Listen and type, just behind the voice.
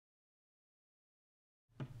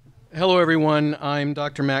Hello, everyone. I'm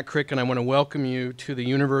Dr. Matt Crick, and I want to welcome you to the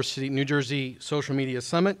New Jersey Social Media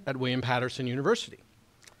Summit at William Patterson University.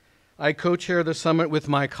 I co-chair the summit with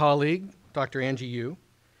my colleague, Dr. Angie Yu.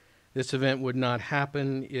 This event would not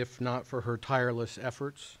happen if not for her tireless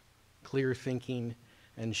efforts, clear thinking,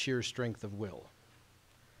 and sheer strength of will.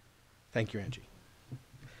 Thank you, Angie.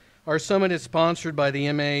 Our summit is sponsored by the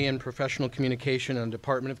MA in Professional Communication and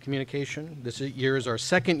Department of Communication. This year is our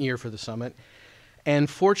second year for the summit. And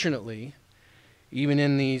fortunately, even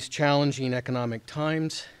in these challenging economic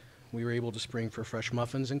times, we were able to spring for fresh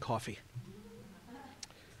muffins and coffee.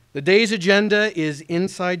 The day's agenda is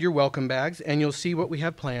inside your welcome bags, and you'll see what we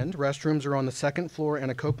have planned. Restrooms are on the second floor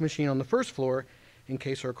and a Coke machine on the first floor in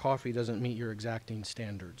case our coffee doesn't meet your exacting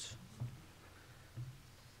standards.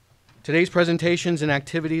 Today's presentations and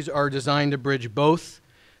activities are designed to bridge both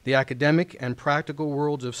the academic and practical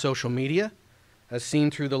worlds of social media as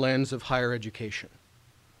seen through the lens of higher education.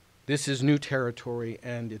 This is new territory,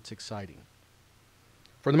 and it's exciting.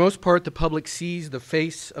 For the most part, the public sees the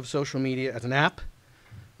face of social media as an app,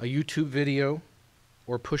 a YouTube video,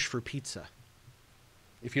 or push for pizza.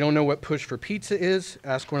 If you don't know what push for pizza is,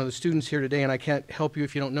 ask one of the students here today, and I can't help you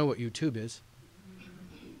if you don't know what YouTube is.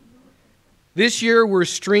 This year, we're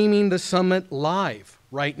streaming the summit live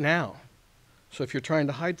right now. So if you're trying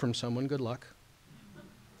to hide from someone, good luck.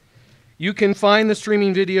 You can find the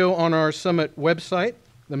streaming video on our summit website,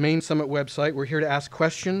 the main summit website. We're here to ask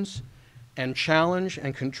questions and challenge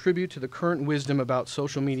and contribute to the current wisdom about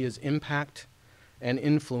social media's impact and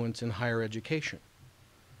influence in higher education.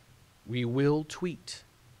 We will tweet.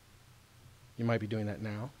 You might be doing that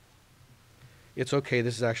now. It's okay,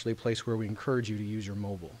 this is actually a place where we encourage you to use your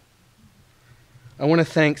mobile. I want to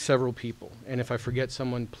thank several people, and if I forget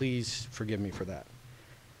someone, please forgive me for that.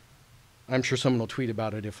 I'm sure someone will tweet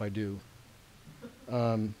about it if I do.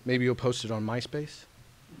 Maybe you'll post it on MySpace?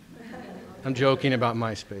 I'm joking about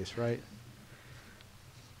MySpace, right?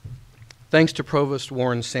 Thanks to Provost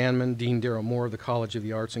Warren Sandman, Dean Darrell Moore of the College of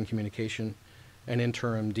the Arts and Communication, and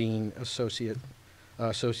Interim Dean, Associate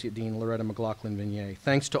Dean Loretta McLaughlin-Vignier.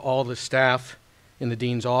 Thanks to all the staff in the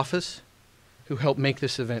Dean's office who helped make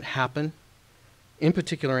this event happen, in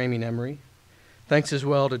particular Amy Nemery. Thanks as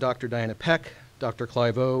well to Dr. Diana Peck, Dr.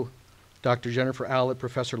 Clive O, Dr. Jennifer Allett,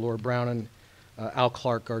 Professor Laura Brown, and Al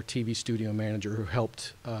Clark, our TV studio manager, who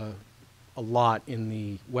helped a lot in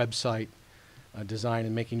the website design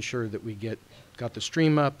and making sure that we got the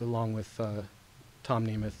stream up, along with Tom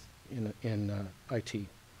Nemeth in IT.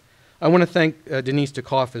 I want to thank Denise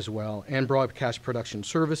DeKoff as well, and Broadcast Production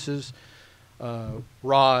Services,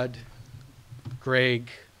 Rod, Greg,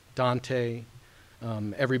 Dante,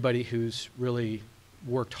 everybody who's really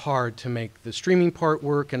worked hard to make the streaming part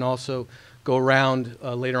work and also go around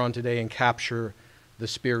later on today and capture the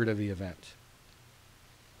spirit of the event.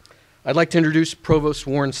 I'd like to introduce Provost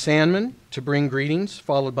Warren Sandman to bring greetings,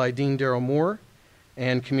 followed by Dean Darrell Moore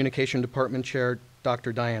and Communication Department Chair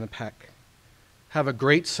Dr. Diana Peck. Have a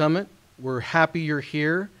great summit. We're happy you're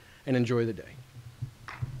here, and enjoy the day.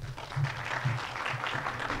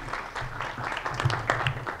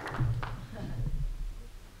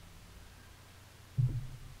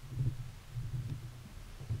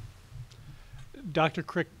 Dr.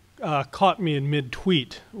 Crick caught me in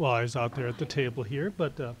mid-tweet while I was out there at the table here,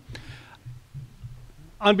 but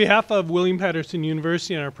on behalf of William Patterson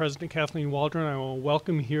University and our president, Kathleen Waldron, I will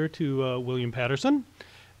welcome here to William Patterson.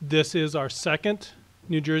 This is our second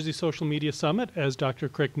New Jersey Social Media Summit, as Dr.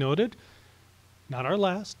 Crick noted. Not our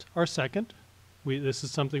last, our second. This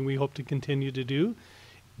is something we hope to continue to do.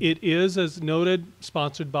 It is, as noted,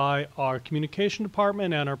 sponsored by our communication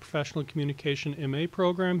department and our professional communication MA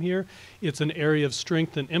program here. It's an area of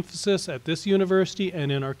strength and emphasis at this university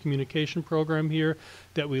and in our communication program here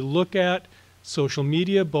that we look at social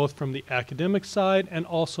media, both from the academic side and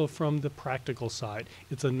also from the practical side.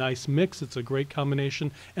 It's a nice mix, it's a great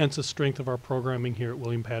combination, and it's a strength of our programming here at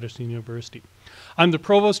William Patterson University. I'm the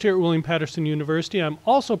provost here at William Patterson University. I'm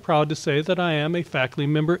also proud to say that I am a faculty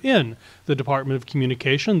member in the Department of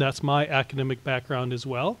Communication. That's my academic background as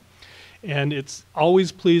well. And it's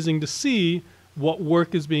always pleasing to see what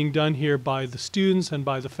work is being done here by the students and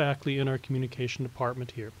by the faculty in our communication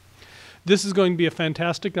department here. This is going to be a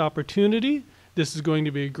fantastic opportunity. This is going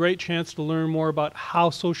to be a great chance to learn more about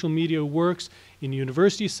how social media works in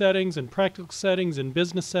university settings and practical settings and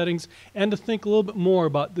business settings, and to think a little bit more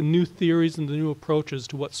about the new theories and the new approaches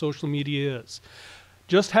to what social media is.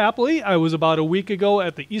 Just happily, I was about a week ago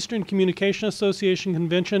at the Eastern Communication Association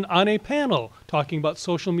convention on a panel talking about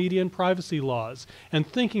social media and privacy laws and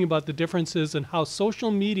thinking about the differences in how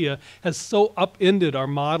social media has so upended our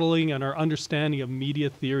modeling and our understanding of media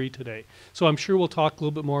theory today. So I'm sure we'll talk a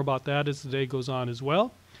little bit more about that as the day goes on as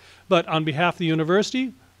well. But on behalf of the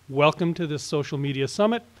university, welcome to this Social Media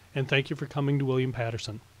Summit, and thank you for coming to William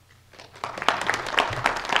Patterson.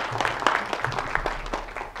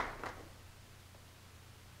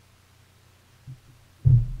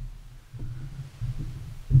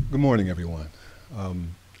 Good morning, everyone.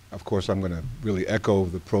 Of course, I'm going to really echo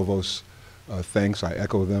the Provost's thanks. I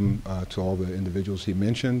echo them to all the individuals he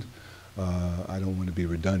mentioned. I don't want to be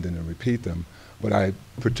redundant and repeat them, but I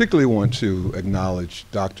particularly want to acknowledge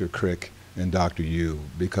Dr. Crick and Dr. Yu,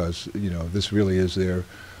 because this really is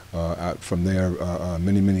from their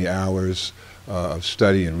many hours of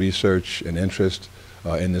study and research and interest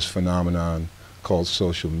in this phenomenon called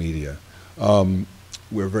social media.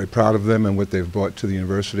 We're very proud of them and what they've brought to the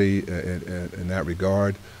university in that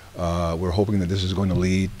regard. We're hoping that this is going to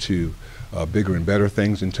lead to bigger and better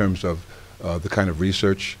things in terms of the kind of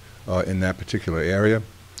research in that particular area.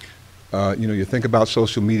 You think about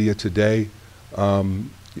social media today,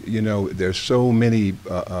 there's so many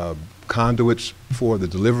conduits for the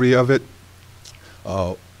delivery of it.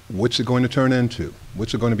 What's it going to turn into?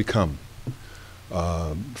 What's it going to become?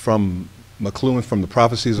 From McLuhan, from the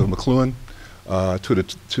prophecies of McLuhan, to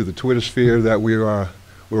the Twitter sphere that we're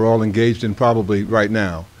all engaged in probably right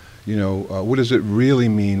now. What does it really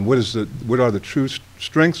mean? What are the true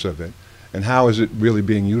strengths of it, and how is it really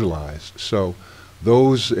being utilized? So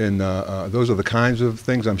those are the kinds of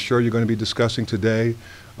things I'm sure you're going to be discussing today.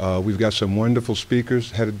 We've got some wonderful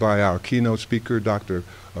speakers headed by our keynote speaker, Dr.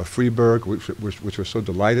 Freberg, which we're so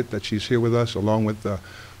delighted that she's here with us, along with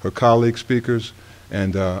her colleague speakers.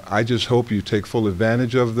 And I just hope you take full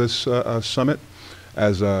advantage of this summit.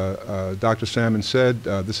 As Dr. Salmon said,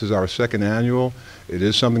 this is our second annual. It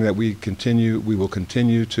is something that we will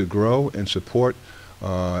continue to grow and support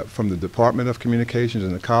from the Department of Communications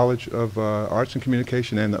and the College of Arts and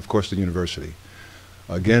Communication, and of course the university.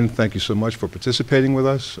 Again, thank you so much for participating with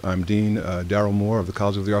us. I'm Dean Darrell Moore of the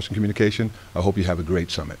College of the Arts and Communication. I hope you have a great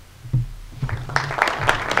summit.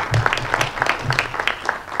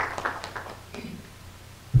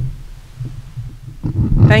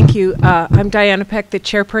 Thank you. I'm Diana Peck, the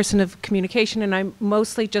chairperson of communication, and I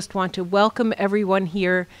mostly just want to welcome everyone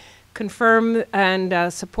here, confirm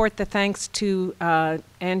and support the thanks to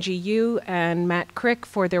Angie Yu and Matt Crick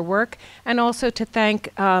for their work, and also to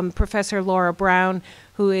thank Professor Laura Brown,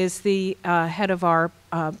 who is the head of our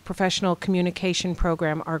professional communication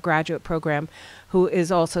program, our graduate program, who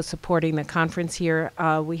is also supporting the conference here.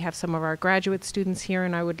 We have some of our graduate students here,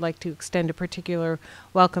 and I would like to extend a particular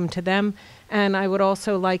welcome to them. And I would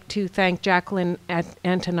also like to thank Jacqueline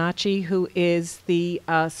Antonacci, who is the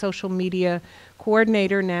social media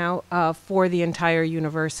coordinator now for the entire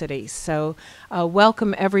university. So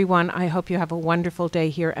welcome everyone. I hope you have a wonderful day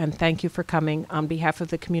here, and thank you for coming. On behalf of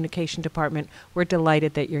the communication department, we're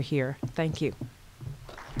delighted that you're here. Thank you.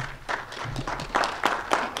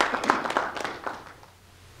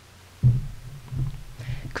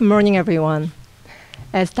 Good morning, everyone.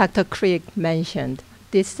 As Dr. Crick mentioned,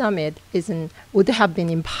 this summit would have been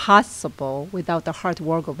impossible without the hard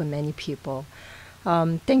work of many people.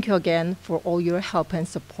 Thank you again for all your help and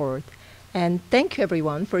support. And thank you,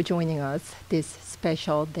 everyone, for joining us this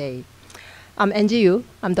special day. I'm Angie Yu.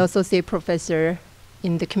 I'm the associate professor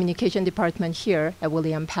in the communication department here at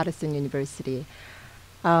William Patterson University.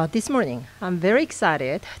 This morning, I'm very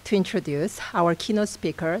excited to introduce our keynote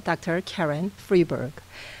speaker, Dr. Karen Freberg.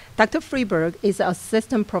 Dr. Freberg is an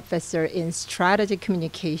assistant professor in strategic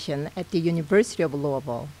communication at the University of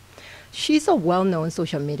Louisville. She's a well-known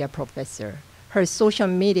social media professor. Her social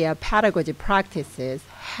media pedagogy practices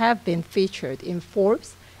have been featured in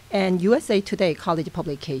Forbes and USA Today college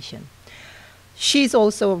publication. She's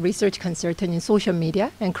also a research consultant in social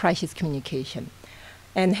media and crisis communication,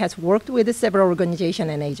 and has worked with several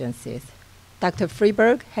organizations and agencies. Dr.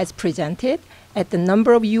 Freberg has presented at a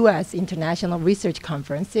number of US international research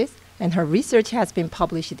conferences, and her research has been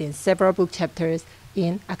published in several book chapters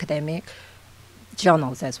in academic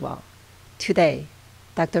journals as well. Today,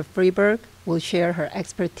 Dr. Freberg will share her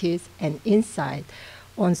expertise and insight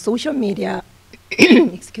on social media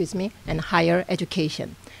excuse me, and higher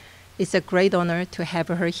education. It's a great honor to have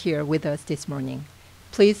her here with us this morning.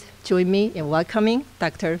 Please join me in welcoming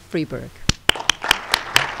Dr. Freberg.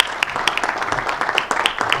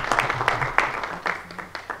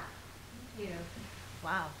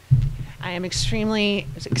 Wow. I am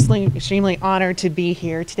extremely honored to be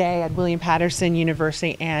here today at William Patterson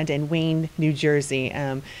University and in Wayne, New Jersey.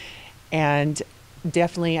 And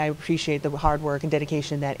definitely I appreciate the hard work and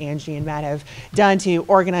dedication that Angie and Matt have done to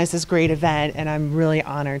organize this great event, and I'm really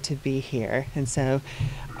honored to be here. And so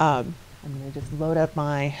I'm going to just load up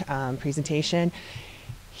my presentation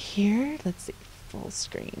here. Let's see, full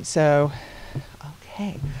screen. So,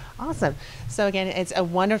 okay, awesome. So again, it's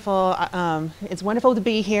wonderful to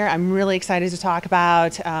be here. I'm really excited to talk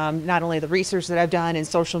about not only the research that I've done in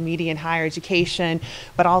social media and higher education,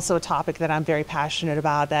 but also a topic that I'm very passionate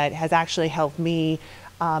about that has actually helped me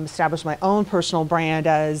establish my own personal brand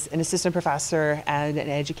as an assistant professor and an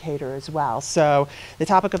educator as well. So the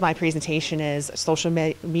topic of my presentation is Social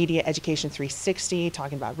Media Education 360,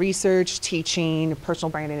 talking about research, teaching,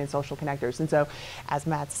 personal branding, and social connectors. And so, as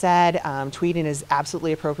Matt said, tweeting is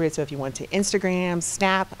absolutely appropriate. So if you want to Instagram,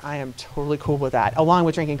 Snap, I am totally cool with that, along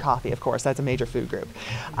with drinking coffee, of course. That's a major food group.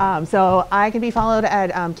 So I can be followed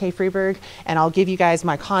at Freberg, and I'll give you guys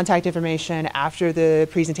my contact information after the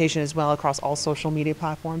presentation as well across all social media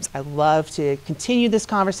platforms. I love to continue this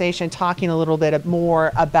conversation, talking a little bit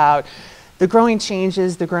more about the growing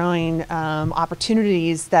changes, the growing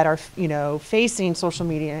opportunities that are, facing social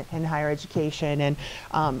media in higher education. And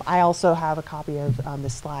I also have a copy of the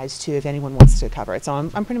slides too, if anyone wants to cover it. So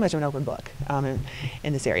I'm pretty much an open book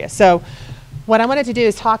in this area. So what I wanted to do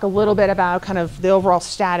is talk a little bit about kind of the overall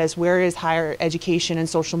status. Where is higher education and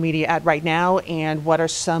social media at right now, and what are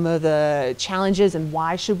some of the challenges, and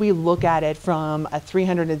why should we look at it from a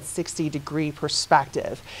 360-degree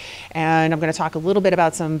perspective? And I'm going to talk a little bit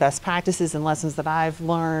about some best practices and lessons that I've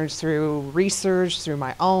learned through research, through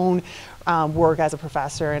my own work as a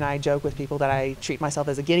professor. And I joke with people that I treat myself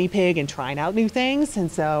as a guinea pig in trying out new things.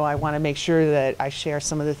 And so I want to make sure that I share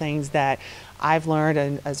some of the things that I've learned,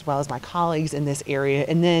 and as well as my colleagues in this area.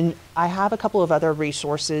 And then I have a couple of other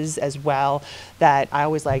resources as well that I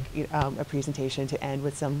always like a presentation to end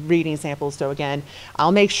with some reading samples. So again,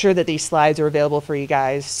 I'll make sure that these slides are available for you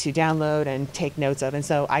guys to download and take notes of. And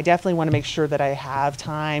so I definitely want to make sure that I have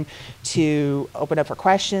time to open up for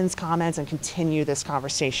questions, comments, and continue this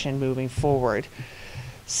conversation moving forward.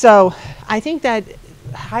 So I think that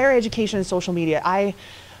higher education and social media,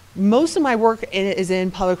 most of my work is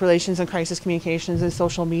in public relations and crisis communications and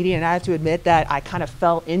social media, and I have to admit that I kind of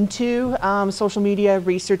fell into social media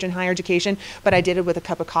research and higher education, but I did it with a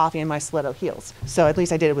cup of coffee and my stiletto heels. So at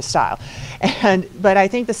least I did it with style. But I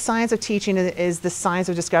think the science of teaching is the science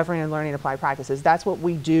of discovering and learning applied practices. That's what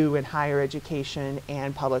we do in higher education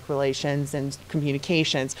and public relations and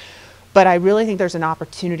communications. But I really think there's an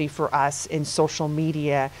opportunity for us in social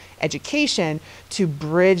media education to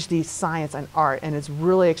bridge the science and art. And it's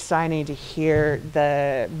really exciting to hear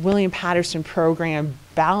the William Patterson program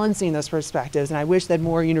balancing those perspectives. And I wish that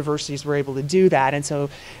more universities were able to do that. And so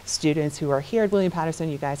students who are here at William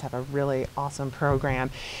Patterson, you guys have a really awesome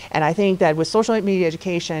program. And I think that with social media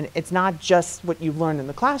education, it's not just what you learn in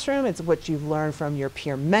the classroom, it's what you learn from your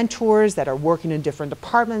peer mentors that are working in different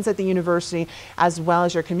departments at the university, as well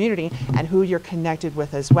as your community and who you're connected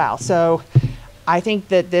with as well. So I think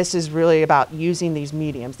that this is really about using these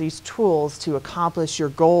mediums, these tools, to accomplish your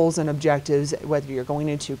goals and objectives, whether you're going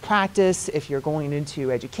into practice, if you're going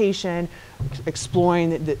into education,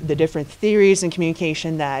 exploring the different theories in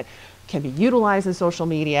communication that can be utilized in social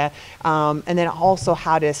media, and then also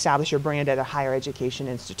how to establish your brand at a higher education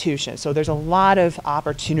institution. So there's a lot of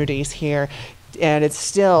opportunities here, and it's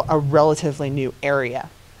still a relatively new area.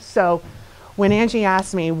 So when Angie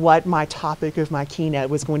asked me what my topic of my keynote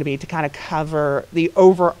was going to be to kind of cover the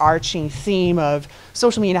overarching theme of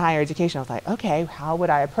social media and higher education, I was like, okay, how would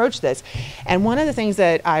I approach this? And one of the things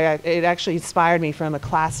that it actually inspired me from a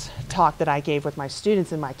class talk that I gave with my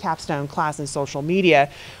students in my capstone class in social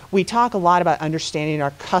media. We talk a lot about understanding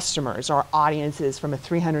our customers, our audiences from a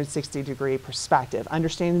 360-degree perspective,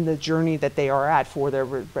 understanding the journey that they are at for their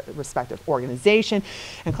respective organization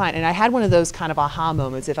and client. And I had one of those kind of aha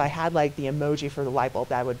moments. If I had like the emoji for the light bulb,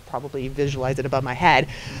 that would probably visualize it above my head.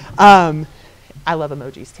 I love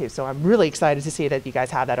emojis too, so I'm really excited to see that you guys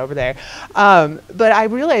have that over there. But I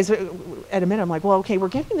realized at a minute, I'm like, well, okay, we're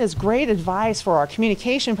giving this great advice for our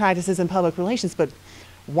communication practices and public relations, but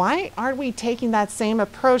why aren't we taking that same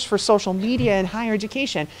approach for social media and higher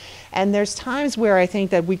education? And there's times where I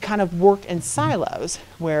think that we kind of work in silos,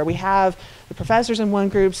 where we have the professors in one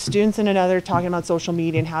group, students in another, talking about social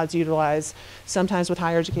media and how it's utilized, sometimes with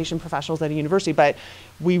higher education professionals at a university. But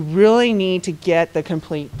we really need to get the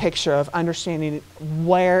complete picture of understanding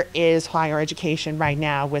where is higher education right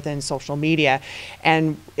now within social media.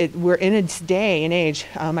 And we're in a day and age,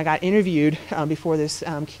 I got interviewed before this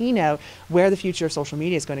keynote, where the future of social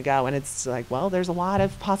media is going to go. And it's like, well, there's a lot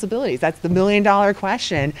of possibilities. That's the million-dollar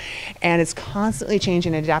question. And it's constantly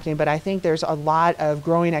changing and adapting. But I think there's a lot of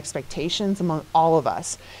growing expectations among all of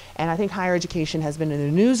us. And I think higher education has been in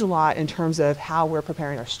the news a lot in terms of how we're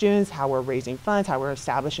preparing our students, how we're raising funds, how we're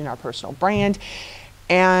establishing our personal brand.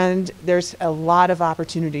 And there's a lot of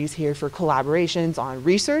opportunities here for collaborations on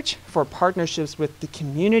research, for partnerships with the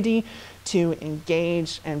community to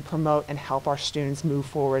engage and promote and help our students move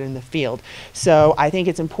forward in the field. So I think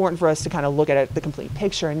it's important for us to kind of look at the complete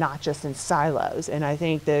picture and not just in silos. And I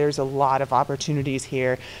think there's a lot of opportunities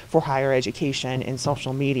here for higher education in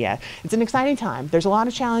social media. It's an exciting time. There's a lot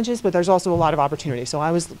of challenges, but there's also a lot of opportunities. So I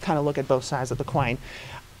always kind of look at both sides of the coin.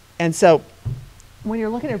 And so when you're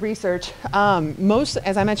looking at research,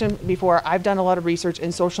 as I mentioned before, I've done a lot of research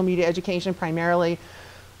in social media education, primarily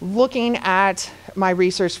looking at my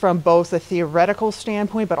research from both a theoretical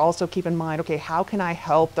standpoint, but also keep in mind, okay, how can I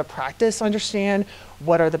help the practice understand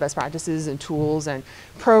what are the best practices and tools and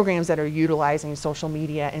programs that are utilizing social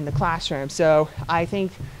media in the classroom? So I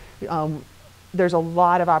think there's a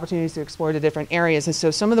lot of opportunities to explore the different areas. And so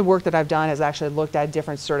some of the work that I've done has actually looked at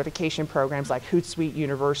different certification programs like Hootsuite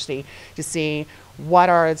University to see what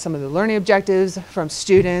are some of the learning objectives from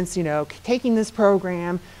students, taking this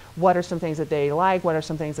program. What are some things that they like? What are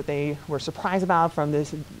some things that they were surprised about from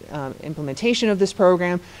this implementation of this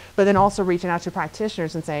program? But then also reaching out to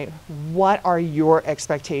practitioners and saying, what are your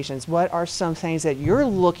expectations? What are some things that you're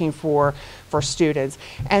looking for students?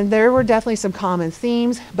 And there were definitely some common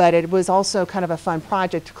themes, but it was also kind of a fun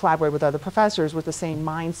project to collaborate with other professors with the same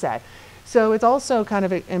mindset. So it's also kind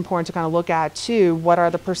of important to kind of look at, too, what are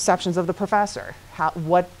the perceptions of the professor?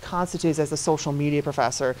 What constitutes as a social media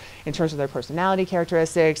professor in terms of their personality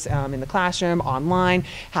characteristics in the classroom, online?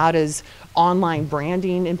 How does online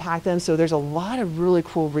branding impact them? So there's a lot of really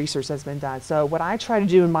cool research that's been done. So what I try to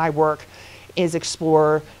do in my work is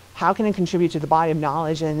explore how can it contribute to the body of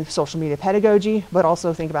knowledge in social media pedagogy, but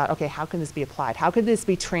also think about, okay, how can this be applied? How could this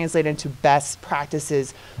be translated into best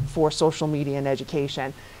practices for social media and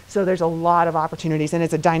education? So there's a lot of opportunities, and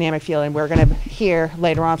it's a dynamic field, and we're going to hear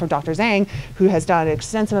later on from Dr. Zhang, who has done an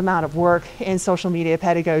extensive amount of work in social media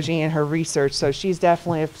pedagogy and her research. So she's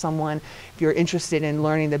definitely someone, if you're interested in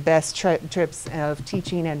learning the best trips of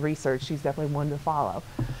teaching and research, she's definitely one to follow.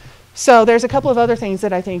 So there's a couple of other things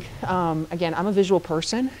that I think, again, I'm a visual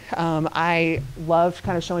person. I love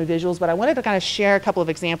kind of showing visuals, but I wanted to kind of share a couple of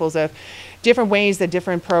examples of different ways that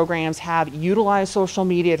different programs have utilized social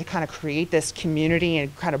media to kind of create this community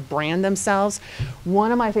and kind of brand themselves.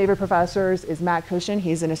 One of my favorite professors is Matt Cushion.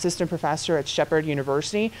 He's an assistant professor at Shepherd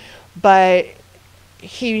University, but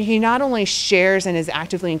he not only shares and is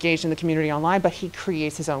actively engaged in the community online, but he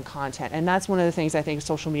creates his own content. And that's one of the things I think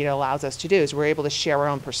social media allows us to do, is we're able to share our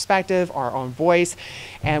own perspective, our own voice,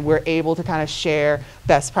 and we're able to kind of share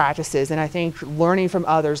best practices. And I think learning from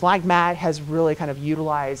others like Matt has really kind of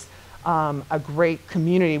utilized a great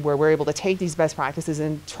community where we're able to take these best practices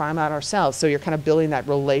and try them out ourselves. So you're kind of building that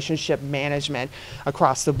relationship management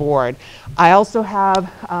across the board. I also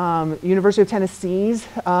have University of Tennessee's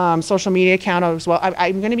social media account as well.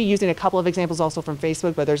 I'm going to be using a couple of examples also from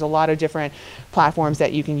Facebook, but there's a lot of different platforms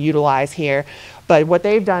that you can utilize here. But what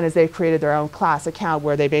they've done is they've created their own class account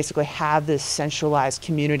where they basically have this centralized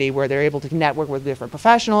community where they're able to network with different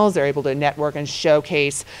professionals, they're able to network and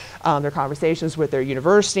showcase their conversations with their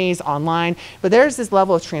universities online. But there's this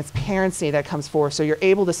level of transparency that comes forth, so you're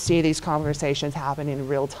able to see these conversations happening in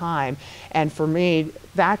real time. And for me,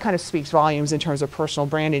 that kind of speaks volumes in terms of personal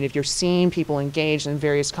branding. If you're seeing people engaged in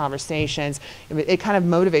various conversations, it kind of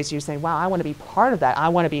motivates you to say, wow, I want to be part of that. I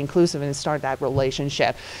want to be inclusive and start that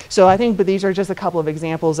relationship. So I think, but these are just a couple of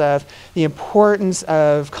examples of the importance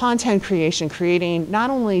of content creation, creating not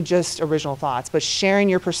only just original thoughts, but sharing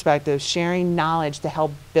your perspective, sharing knowledge to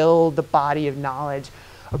help build the body of knowledge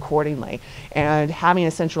accordingly, and having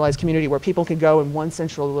a centralized community where people can go in one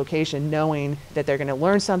central location knowing that they're going to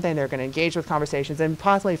learn something, they're going to engage with conversations, and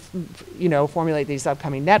possibly formulate these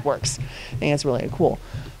upcoming networks. I think that's really cool.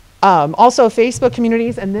 Also Facebook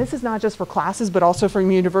communities, and this is not just for classes, but also for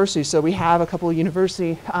universities. So we have a couple of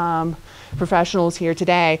university professionals here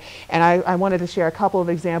today, and I wanted to share a couple of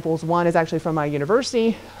examples. One is actually from my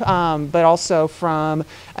university, but also from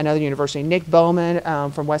another university. Nick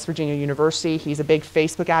Bowman from West Virginia University. He's a big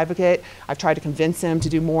Facebook advocate. I've tried to convince him to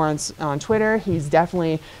do more on Twitter. He's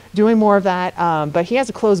definitely doing more of that, but he has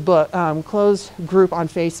a closed group on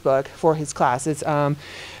Facebook for his class. It's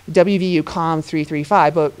WVU Com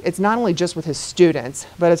 335, but it's not only just with his students,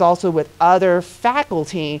 but it's also with other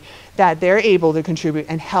faculty that they're able to contribute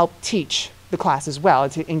and help teach the class as well,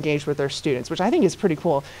 to engage with their students, which I think is pretty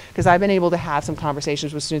cool, because I've been able to have some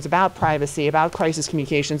conversations with students about privacy, about crisis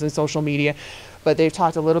communications and social media, but they've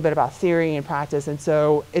talked a little bit about theory and practice, and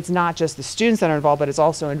so it's not just the students that are involved, but it's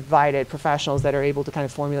also invited professionals that are able to kind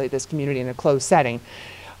of formulate this community in a closed setting.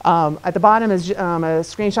 At the bottom is a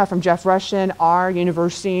screenshot from Jeff Rushton, our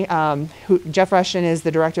university. Jeff Rushton is the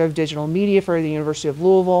director of digital media for the University of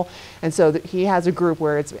Louisville. And so he has a group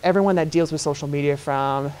where it's everyone that deals with social media,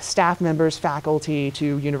 from staff members, faculty,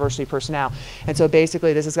 to university personnel. And so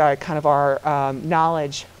basically this is kind of our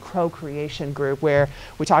knowledge co-creation group, where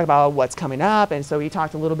we talk about what's coming up. And so he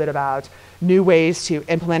talked a little bit about new ways to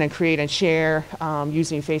implement and create and share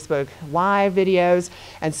using Facebook Live videos.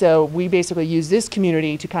 And so we basically use this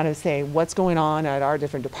community to kind of say what's going on at our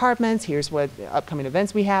different departments, here's what upcoming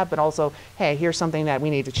events we have, but also, hey, here's something that we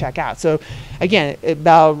need to check out. So again,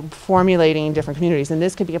 about formulating different communities, and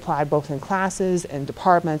this can be applied both in classes and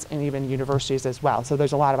departments and even universities as well. So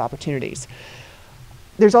there's a lot of opportunities.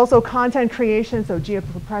 There's also content creation. So Gia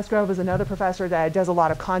Pressgrove is another professor that does a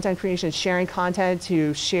lot of content creation, sharing content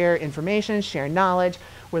to share information, share knowledge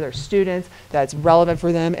with our students that's relevant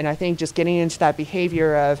for them. And I think just getting into that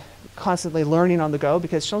behavior of constantly learning on the go,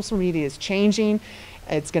 because social media is changing.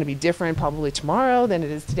 It's going to be different probably tomorrow than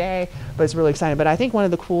it is today, but it's really exciting. But I think one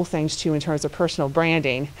of the cool things too in terms of personal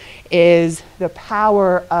branding is the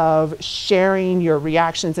power of sharing your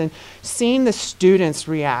reactions and seeing the students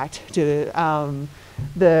react to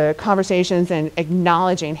the conversations and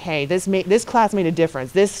acknowledging, hey, this class made a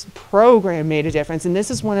difference, this program made a difference. And this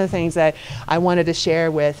is one of the things that I wanted to share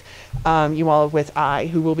with you all,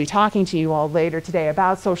 who will be talking to you all later today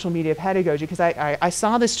about social media pedagogy, because I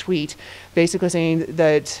saw this tweet basically saying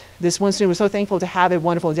that this one student was so thankful to have a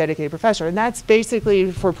wonderful and dedicated professor. And that's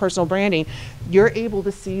basically for personal branding. You're able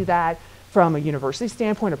to see that from a university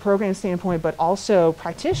standpoint, a program standpoint, but also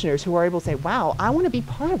practitioners who are able to say, wow, I want to be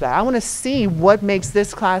part of that. I want to see what makes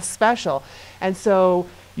this class special. And so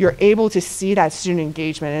you're able to see that student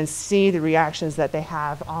engagement and see the reactions that they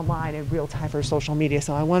have online in real time for social media.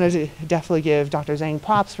 So I wanted to definitely give Dr. Zhang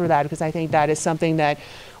props for that, because I think that is something that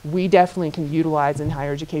we definitely can utilize in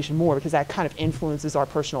higher education more, because that kind of influences our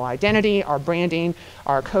personal identity, our branding,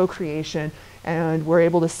 our co-creation, and we're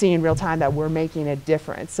able to see in real time that we're making a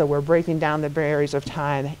difference. So we're breaking down the barriers of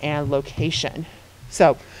time and location.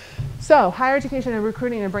 So higher education and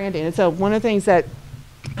recruiting and branding. And so one of the things that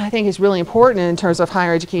I think is really important in terms of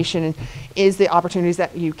higher education is the opportunities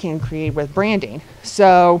that you can create with branding.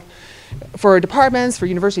 So for departments, for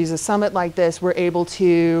universities, a summit like this, we're able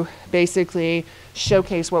to basically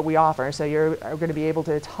showcase what we offer. So you're going to be able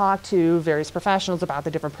to talk to various professionals about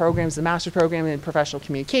the different programs, the master's program in professional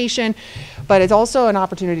communication, but it's also an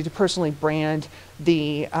opportunity to personally brand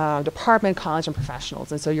the department, college, and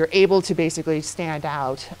professionals. And so you're able to basically stand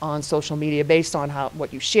out on social media based on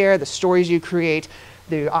what you share, the stories you create,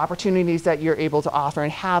 the opportunities that you're able to offer,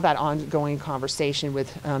 and have that ongoing conversation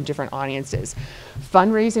with different audiences.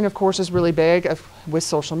 Fundraising, of course, is really big with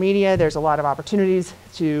social media. There's a lot of opportunities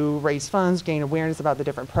to raise funds, gain awareness about the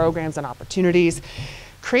different programs and opportunities.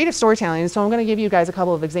 Creative storytelling, so I'm going to give you guys a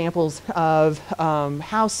couple of examples of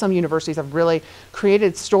how some universities have really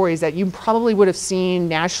created stories that you probably would have seen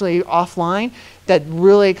nationally offline that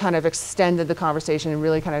really kind of extended the conversation and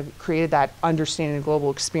really kind of created that understanding and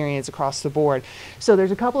global experience across the board. So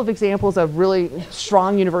there's a couple of examples of really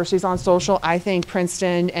strong universities on social. I think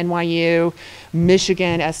Princeton, NYU,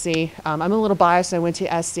 Michigan, SC. I'm a little biased. I went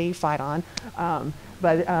to SC, fight on.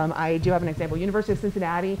 But I do have an example. University of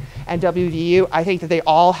Cincinnati and WVU, I think that they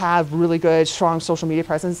all have really good, strong social media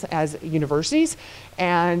presence as universities.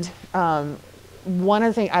 And one of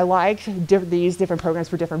the things I like these different programs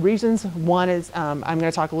for different reasons. One is I'm going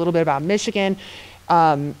to talk a little bit about Michigan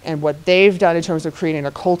and what they've done in terms of creating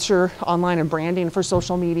a culture online and branding for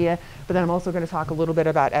social media. But then I'm also going to talk a little bit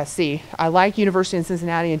about SC. I like University of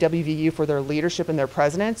Cincinnati and WVU for their leadership and their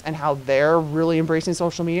presidents and how they're really embracing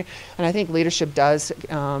social media. And I think leadership does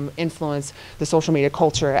influence the social media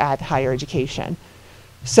culture at higher education.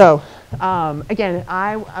 So again,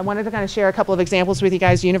 I wanted to kind of share a couple of examples with you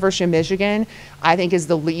guys. University of Michigan, I think, is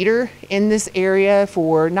the leader in this area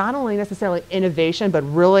for not only necessarily innovation, but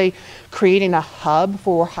really creating a hub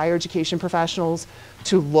for higher education professionals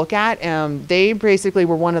to look at. They basically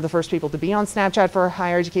were one of the first people to be on Snapchat for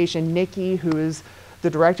higher education. Nikki, who is the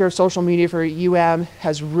director of social media for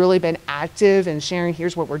has really been active in sharing,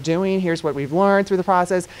 here's what we're doing, here's what we've learned through the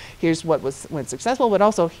process, here's what went successful, but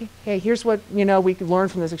also, hey, here's what we could learn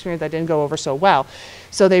from this experience that didn't go over so well.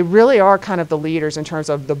 So they really are kind of the leaders in terms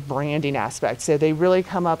of the branding aspect. So they really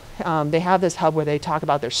come up, they have this hub where they talk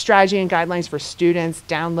about their strategy and guidelines for students,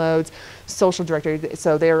 downloads, social directory.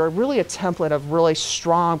 So they're really a template of really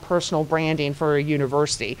strong personal branding for a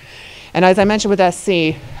university. And as I mentioned with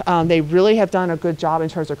SC, they really have done a good job in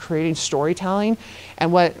terms of creating storytelling.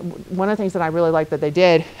 And one of the things that I really like that they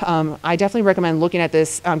did, I definitely recommend looking at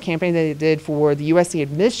this campaign that they did for the USC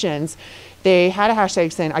admissions. They had a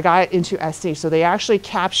hashtag saying, I got into SC. So they actually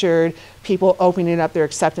captured people opening up their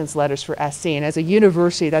acceptance letters for SC. And as a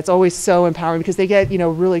university, that's always so empowering because they get,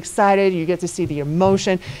 really excited. You get to see the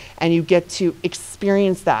emotion and you get to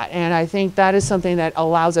experience that. And I think that is something that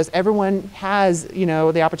allows us, everyone has,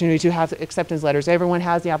 the opportunity to have acceptance letters. Everyone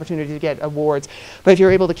has the opportunity to get awards. But if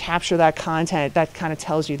you're able to capture that content, that kind of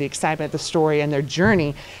tells you the excitement, the story, and their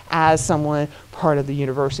journey as someone part of the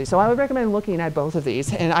university. So I would recommend looking at both of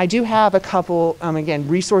these. And I do have a couple, again,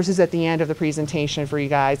 resources at the end of the presentation for you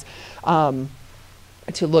guys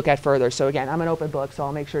to look at further. So again, I'm an open book, so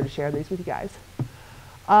I'll make sure to share these with you guys.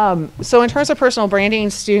 So in terms of personal branding,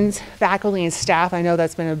 students, faculty, and staff, I know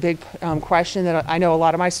that's been a big question that I know a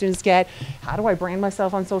lot of my students get. How do I brand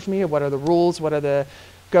myself on social media? What are the rules? What are the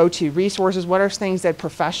go-to resources? What are things that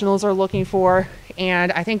professionals are looking for?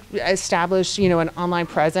 And I think establish, an online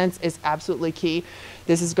presence is absolutely key.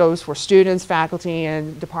 This goes for students, faculty,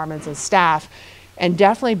 and departments and staff. And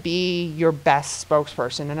definitely be your best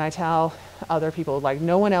spokesperson. And I tell other people,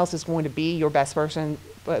 no one else is going to be your best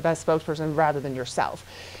spokesperson rather than yourself.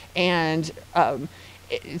 And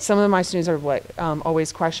some of my students are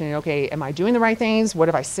always questioning, okay, am I doing the right things? What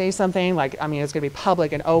if I say something? It's going to be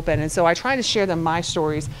public and open. And so I try to share them my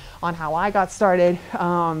stories on how I got started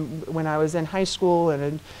when I was in high school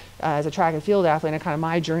and as a track and field athlete, and kind of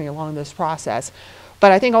my journey along this process.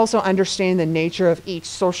 But I think also understanding the nature of each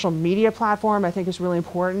social media platform, I think is really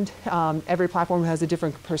important. Every platform has a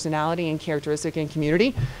different personality and characteristic and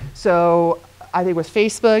community. So I think with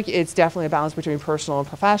Facebook, it's definitely a balance between personal and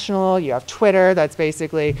professional. You have Twitter, that's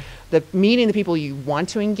basically meeting the people you want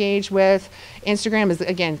to engage with. Instagram is,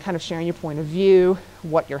 again, kind of sharing your point of view,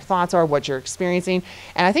 what your thoughts are, what you're experiencing.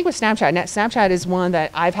 And I think with Snapchat is one that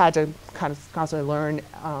I've had to kind of constantly learn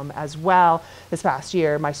as well this past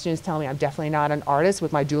year. My students tell me I'm definitely not an artist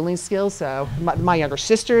with my dueling skills, so my younger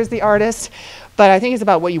sister is the artist. But I think it's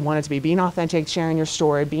about what you want it to be, being authentic, sharing your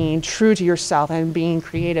story, being true to yourself, and being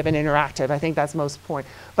creative and interactive. I think that's most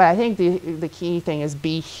important. But I think the key thing is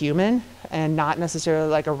be human and not necessarily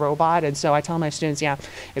like a robot. And so I tell my students,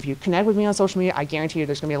 if you connect with me on social media, I guarantee you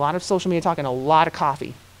there's going to be a lot of social media talk and a lot of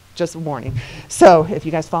coffee. Just a warning. So if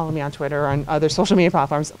you guys follow me on Twitter or on other social media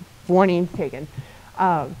platforms, warning taken.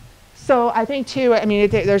 So I think too,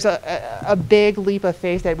 there's a big leap of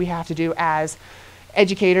faith that we have to do as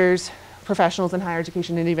educators, professionals in higher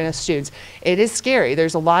education, and even as students. It is scary.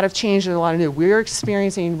 There's a lot of change and a lot of new. We're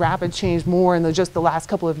experiencing rapid change more in just the last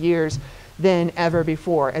couple of years than ever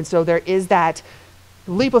before. And so there is that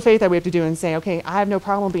leap of faith that we have to do and say, okay, I have no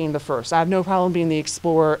problem being the first. I have no problem being the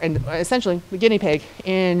explorer and essentially the guinea pig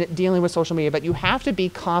in dealing with social media. But you have to be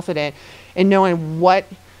confident in knowing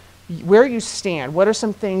where you stand. What are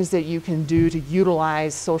some things that you can do to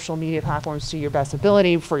utilize social media platforms to your best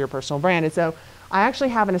ability for your personal brand? And so I actually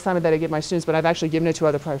have an assignment that I give my students, but I've actually given it to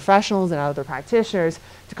other professionals and other practitioners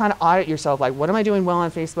to kind of audit yourself. What am I doing well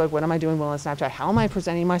on Facebook? What am I doing well on Snapchat? How am I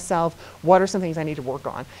presenting myself? What are some things I need to work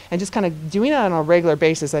on? And just kind of doing that on a regular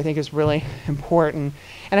basis, I think, is really important.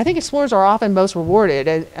 And I think explorers are often most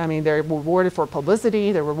rewarded. They're rewarded for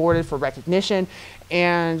publicity, they're rewarded for recognition.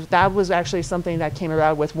 And that was actually something that came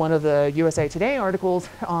about with one of the USA Today articles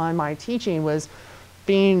on my teaching, was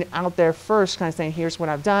being out there first, kind of saying, here's what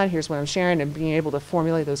I've done, here's what I'm sharing, and being able to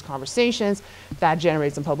formulate those conversations, that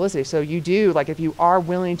generates some publicity. So you do, if you are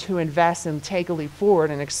willing to invest and take a leap forward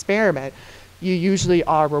and experiment, you usually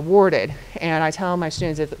are rewarded. And I tell my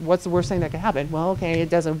students, what's the worst thing that could happen? Well, okay, it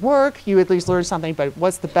doesn't work, you at least learn something, but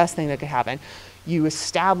what's the best thing that could happen? You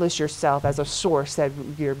establish yourself as a source that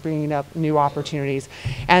you're bringing up new opportunities.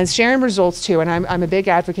 And sharing results too, and I'm a big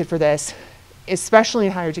advocate for this, especially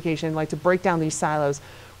in higher education, to break down these silos.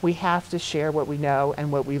 We have to share what we know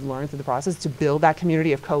and what we've learned through the process to build that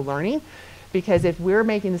community of co-learning. because if we're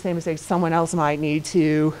making the same mistakes, someone else might need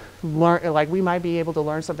to learn, like we might be able to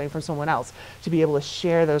learn something from someone else to be able to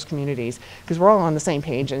share those communities, because we're all on the same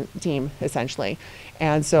page and team essentially.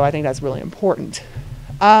 And so I think that's really important.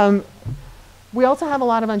 We also have a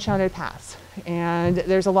lot of uncharted paths, and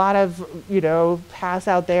there's a lot of, paths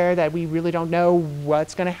out there that we really don't know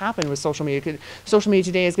what's going to happen with social media. Social media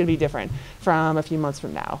today is going to be different from a few months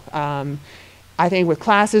from now. I think with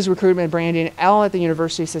classes, recruitment, branding, all at the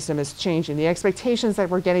university system is changing. The expectations that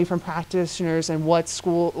we're getting from practitioners and what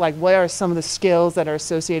are some of the skills that are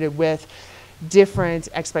associated with different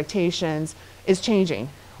expectations is changing.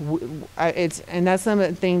 And that's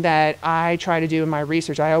something that I try to do in my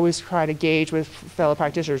research. I always try to gauge with fellow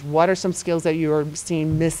practitioners, what are some skills that you are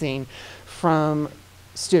seeing missing from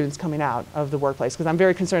students coming out of the workplace? Because I'm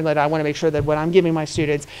very concerned that I want to make sure that what I'm giving my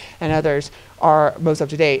students and others are most up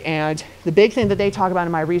to date. And the big thing that they talk about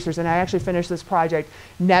in my research, and I actually finished this project,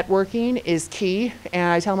 networking is key.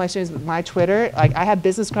 And I tell my students, my Twitter, like I have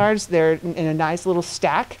business cards, they're in a nice little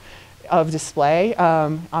stack of display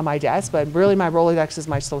on my desk, but really my Rolodex is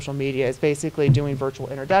my social media. It's basically doing virtual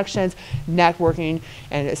introductions, networking,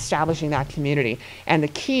 and establishing that community. And the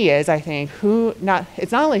key is, I think,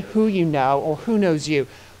 it's not only who you know or who knows you,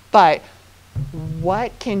 but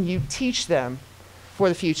what can you teach them for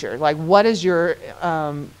the future? Like, what is your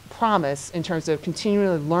promise in terms of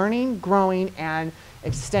continually learning, growing, and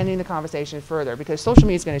extending the conversation further? Because social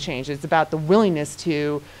media is going to change. It's about the willingness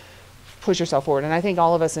to push yourself forward. And I think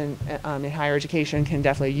all of us in higher education can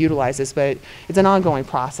definitely utilize this, but it's an ongoing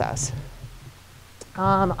process.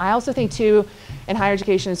 I also think too, in higher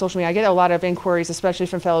education and social media, I get a lot of inquiries, especially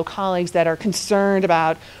from fellow colleagues that are concerned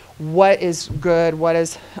about what is good, what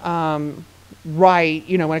is right,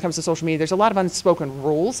 when it comes to social media. There's a lot of unspoken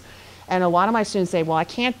rules. And a lot of my students say, well, I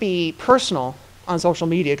can't be personal on social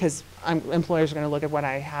media because employers are going to look at what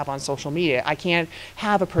I have on social media. I can't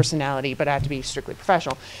have a personality, but I have to be strictly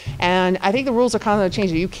professional. And I think the rules are constantly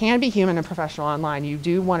changing. You can be human and professional online. You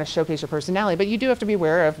do want to showcase your personality, but you do have to be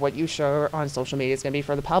aware of what you show on social media is going to be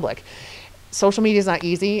for the public. Social media is not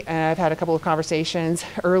easy, and I've had a couple of conversations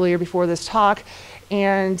earlier before this talk,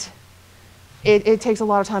 and it takes a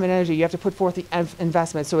lot of time and energy. You have to put forth the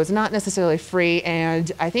investment, so it's not necessarily free.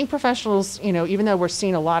 And I think professionals, even though we're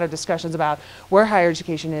seeing a lot of discussions about where higher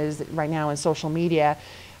education is right now in social media,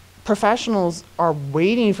 professionals are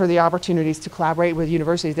waiting for the opportunities to collaborate with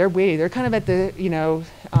universities. They're waiting. They're kind of at the,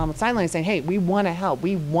 sidelines saying, hey, we want to help.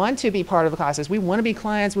 We want to be part of the classes. We want to be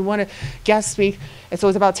clients. We want to guest speak. And so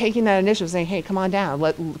it's about taking that initiative, saying, hey, come on down.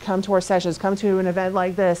 Come to our sessions. Come to an event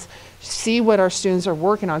like this. See what our students are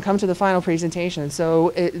working on. Come to the final presentation.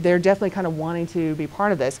 So they're definitely kind of wanting to be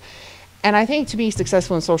part of this. And I think to be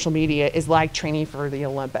successful in social media is like training for the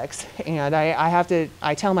Olympics. And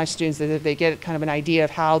I tell my students that if they get kind of an idea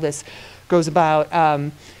of how this goes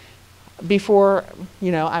about, before,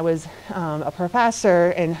 I was a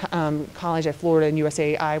professor in college at Florida and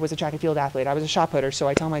USA, I was a track and field athlete. I was a shot putter, so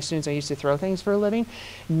I tell my students I used to throw things for a living.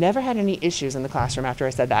 Never had any issues in the classroom after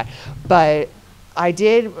I said that. But I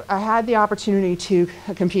had the opportunity to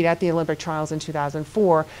compete at the Olympic trials in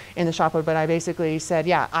 2004 in the shot put, but I basically said,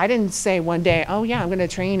 yeah, I didn't say one day, oh yeah, I'm going to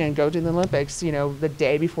train and go to the Olympics, the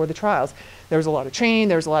day before the trials. There was a lot of training,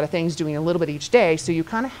 there was a lot of things doing a little bit each day, so you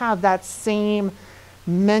kind of have that same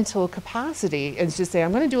mental capacity and just say,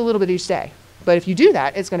 I'm going to do a little bit each day. But if you do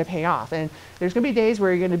that, it's going to pay off. And there's going to be days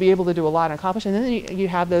where you're going to be able to do a lot and accomplish, and then you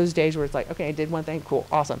have those days where it's like, okay, I did one thing, cool,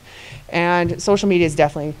 awesome. And social media is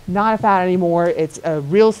definitely not a fad anymore. It's a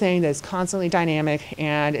real thing that's constantly dynamic,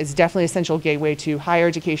 and it's definitely an essential gateway to higher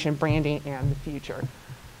education, branding, and the future.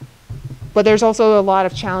 But there's also a lot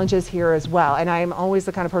of challenges here as well. And I'm always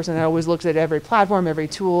the kind of person that always looks at every platform, every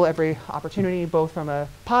tool, every opportunity, both from a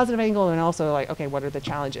positive angle and also like, okay, what are the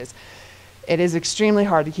challenges? It is extremely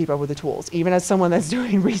hard to keep up with the tools. Even as someone that's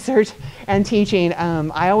doing research and teaching,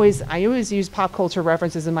 I always use pop culture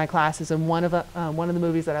references in my classes. And one of the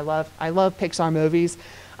movies that I love Pixar movies.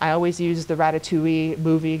 I always use the Ratatouille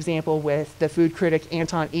movie example with the food critic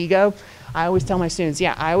Anton Ego. I always tell my students,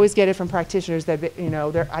 I always get it from practitioners that,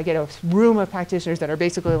 I get a room of practitioners that are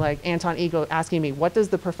basically like Anton Ego asking me, what does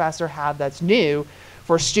the professor have that's new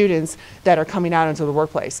for students that are coming out into the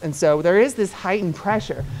workplace? And so there is this heightened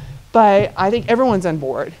pressure. But I think everyone's on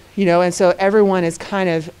board, and so everyone is kind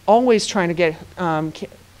of always trying to get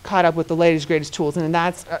caught up with the latest, greatest tools, and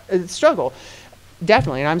that's a struggle,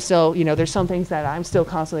 definitely. And I'm still, there's some things that I'm still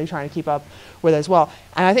constantly trying to keep up with as well.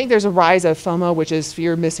 And I think there's a rise of FOMO, which is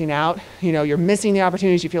fear of missing out. You're missing the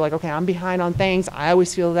opportunities. You feel like, okay, I'm behind on things. I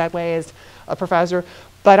always feel that way as a professor.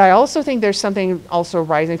 But I also think there's something also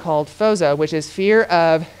rising called FOZO, which is fear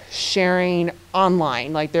of sharing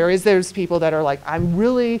online. Like there's people that are like, I'm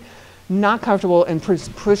really not comfortable in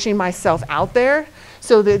pushing myself out there.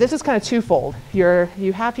 So this is kind of twofold.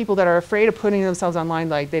 You have people that are afraid of putting themselves online,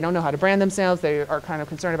 like they don't know how to brand themselves. They are kind of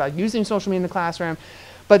concerned about using social media in the classroom.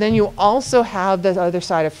 But then you also have the other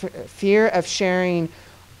side of fear of sharing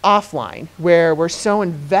offline, where we're so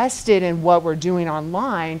invested in what we're doing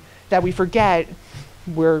online that we forget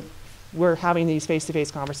we're having these face-to-face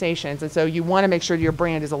conversations. And so you want to make sure your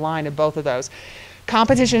brand is aligned in both of those.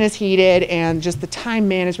 Competition is heated, and just the time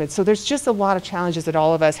management. So there's just a lot of challenges that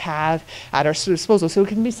all of us have at our disposal. So it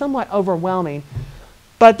can be somewhat overwhelming.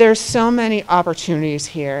 But there's so many opportunities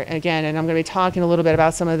here. Again, and I'm going to be talking a little bit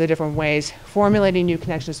about some of the different ways, formulating new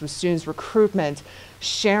connections with students, recruitment,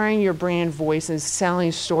 sharing your brand voices,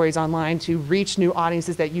 selling stories online to reach new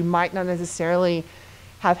audiences that you might not necessarily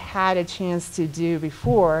have had a chance to do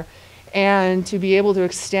before, and to be able to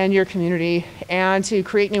extend your community and to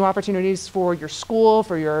create new opportunities for your school,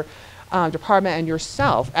 for your department, and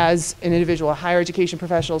yourself as an individual, a higher education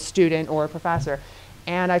professional, student, or a professor.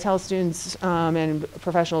 And I tell students and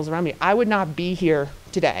professionals around me, I would not be here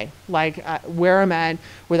today, like where I'm at,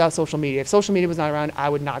 without social media. If social media was not around, I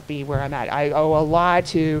would not be where I'm at. I owe a lot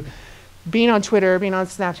to being on Twitter, being on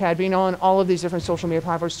Snapchat, being on all of these different social media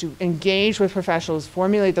platforms to engage with professionals,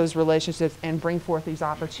 formulate those relationships, and bring forth these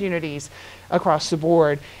opportunities across the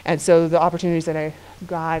board. And so the opportunities that I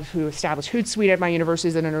got to establish Hootsuite at my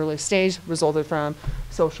universities at an early stage resulted from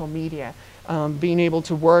social media. Being able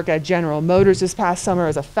to work at General Motors this past summer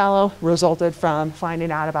as a fellow resulted from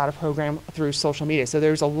finding out about a program through social media. So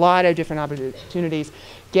there's a lot of different opportunities.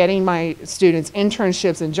 Getting my students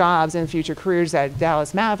internships and jobs and future careers at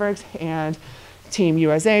Dallas Mavericks and Team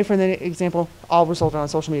USA, for the example, all resulted on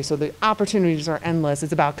social media. So the opportunities are endless.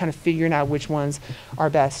 It's about kind of figuring out which ones are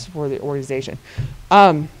best for the organization.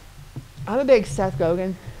 I'm a big Seth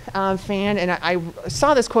Godin fan, and I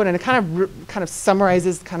saw this quote, and it kind of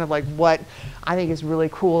summarizes kind of like what I think is really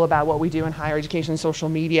cool about what we do in higher education and social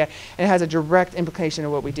media, and it has a direct implication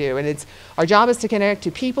of what we do. And it's, our job is to connect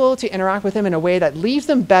to people, to interact with them in a way that leaves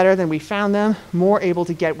them better than we found them, more able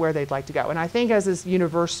to get where they'd like to go. And I think as this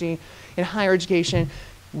university in higher education,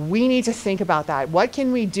 we need to think about that. What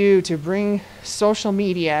can we do to bring social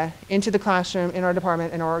media into the classroom, in our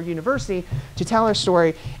department, in our university, to tell our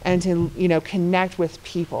story and to, you know, connect with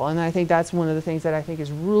people? And I think that's one of the things that I think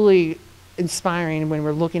is really inspiring when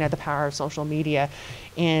we're looking at the power of social media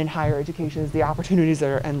in higher education, is the opportunities that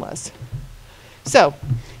are endless. So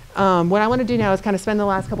what I want to do now is kind of spend the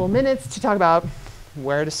last couple of minutes to talk about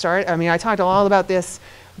where to start. I mean, I talked all about this,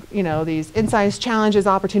 you know, these insights, challenges,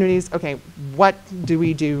 opportunities. Okay, what do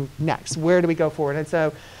we do next? Where do we go forward? And so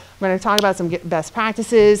I'm going to talk about some best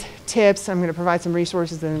practices, tips. I'm going to provide some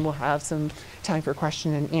resources, and we'll have some time for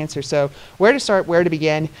question and answer. So where to start, where to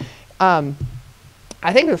begin?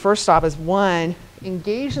 I think the first stop is, one,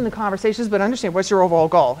 engage in the conversations, but understand what's your overall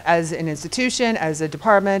goal as an institution, as a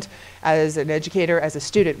department, as an educator, as a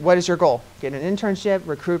student. What is your goal? Get an internship,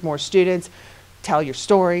 recruit more students, tell your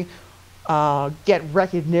story, get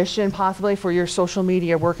recognition possibly for your social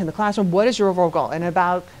media work in the classroom. What is your overall goal?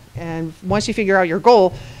 And once you figure out your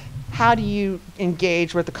goal, how do you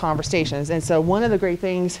engage with the conversations? And so one of the great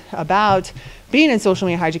things about being in social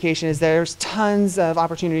media higher education is there's tons of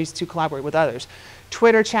opportunities to collaborate with others.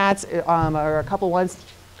 Twitter chats are a couple ones.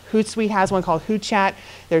 Hootsuite has one called Hoot Chat.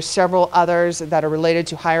 There's several others that are related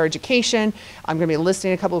to higher education. I'm going to be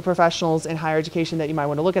listing a couple of professionals in higher education that you might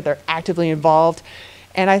want to look at. They're actively involved.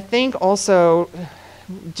 And I think also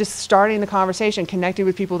just starting the conversation, connecting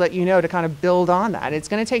with people that you know to kind of build on that. It's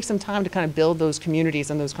going to take some time to kind of build those communities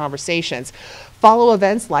and those conversations. Follow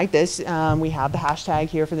events like this. We have the hashtag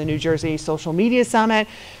here for the New Jersey Social Media Summit,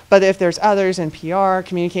 but if there's others in PR,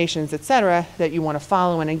 communications, et cetera, that you want to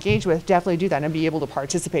follow and engage with, definitely do that and be able to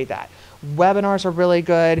participate in that. Webinars are really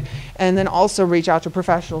good, and then also reach out to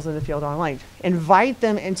professionals in the field online. Invite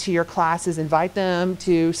them into your classes, invite them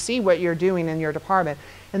to see what you're doing in your department.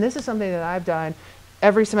 And this is something that I've done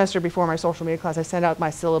every semester before my social media class. I send out my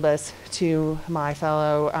syllabus to my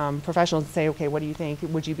fellow professionals and say, okay, what do you think?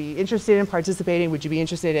 Would you be interested in participating? Would you be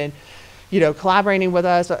interested in, you know, collaborating with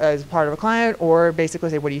us as part of a client? Or basically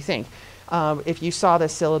say, what do you think? If you saw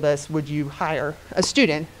this syllabus, would you hire a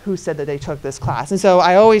student who said that they took this class? And so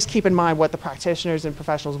I always keep in mind what the practitioners and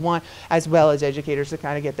professionals want, as well as educators, to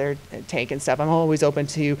kind of get their take and stuff. I'm always open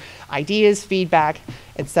to ideas, feedback,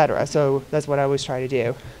 et cetera. So that's what I always try to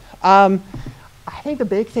do. I think the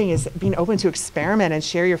big thing is being open to experiment and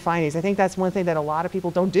share your findings. I think that's one thing that a lot of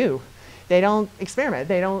people don't do. They don't experiment.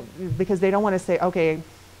 They don't, because they don't want to say, okay,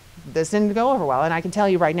 this didn't go over well. And I can tell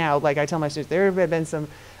you right now, like I tell my students, there have been some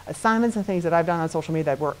assignments and things that I've done on social media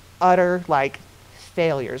that were utter, like,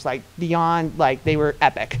 failures, like beyond, like they were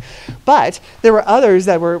epic. But there were others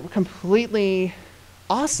that were completely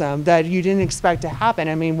awesome that you didn't expect to happen.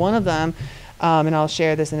 I mean, one of them, and I'll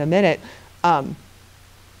share this in a minute,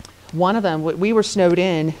 one of them, we were snowed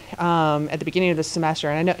in at the beginning of the semester.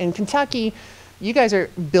 And I know in Kentucky, you guys are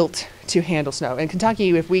built to handle snow. In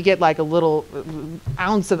Kentucky, if we get like a little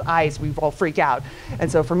ounce of ice, we all freak out. And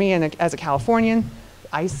so for me, as a Californian,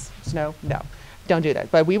 ice, snow, no, don't do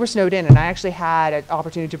that. But we were snowed in, and I actually had an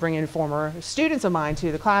opportunity to bring in former students of mine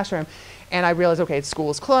to the classroom. And I realized, okay, school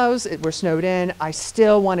is closed, we're snowed in. I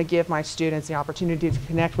still want to give my students the opportunity to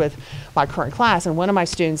connect with my current class. And one of my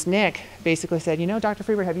students, Nick, basically said, you know, Dr.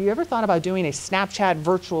 Freberg, have you ever thought about doing a Snapchat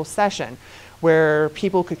virtual session where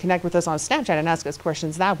people could connect with us on Snapchat and ask us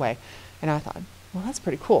questions that way? And I thought, well, that's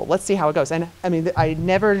pretty cool. Let's see how it goes. And I mean, I'd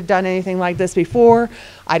never done anything like this before.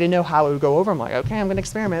 I didn't know how it would go over. I'm like, okay, I'm going to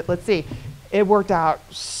experiment. Let's see. It worked out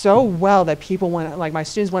so well that people wanted, like my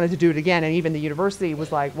students wanted to do it again, and even the university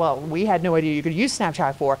was like, well, we had no idea you could use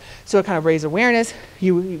Snapchat for. So it kind of raised awareness.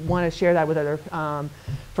 You want to share that with other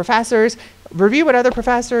professors, review what other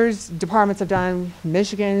professors, departments have done,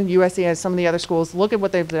 Michigan, USC, as some of the other schools, look at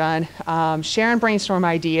what they've done, share and brainstorm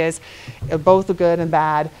ideas, both the good and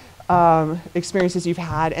bad experiences you've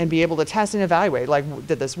had, and be able to test and evaluate, like,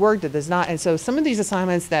 did this work, did this not? And so some of these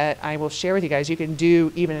assignments that I will share with you guys, you can do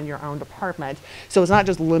even in your own department. So it's not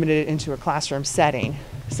just limited into a classroom setting.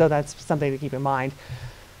 So that's something to keep in mind.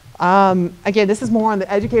 Again, this is more on the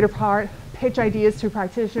educator part, pitch ideas to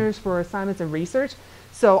practitioners for assignments and research.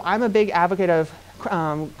 So I'm a big advocate of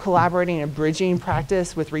collaborating and bridging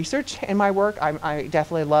practice with research in my work. I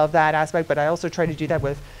definitely love that aspect, but I also try to do that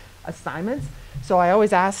with assignments. So I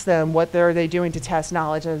always ask them what are they doing to test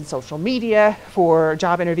knowledge on social media for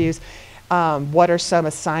job interviews. What are some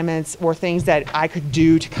assignments or things that I could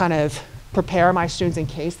do to kind of prepare my students in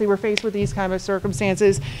case they were faced with these kind of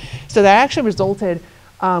circumstances. So that actually resulted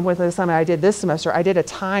with an assignment I did this semester. I did a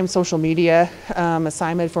timed social media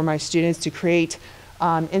assignment for my students to create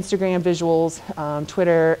Instagram visuals,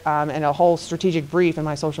 Twitter, and a whole strategic brief in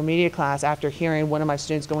my social media class after hearing one of my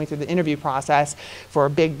students going through the interview process for a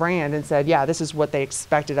big brand and said, yeah, this is what they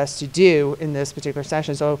expected us to do in this particular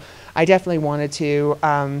session. So I definitely wanted to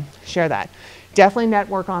share that. Definitely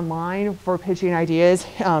network online for pitching ideas,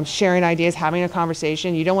 sharing ideas, having a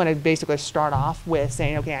conversation. You don't want to basically start off with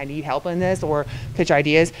saying, okay, I need help in this, or pitch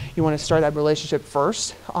ideas. You want to start that relationship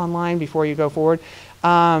first online before you go forward.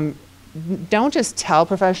 Don't just tell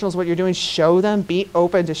professionals what you're doing, show them, be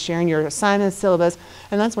open to sharing your assignments, syllabus,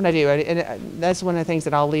 and that's what I do. And that's one of the things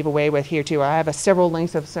that I'll leave away with here too. I have several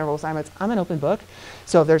links of several assignments. I'm an open book,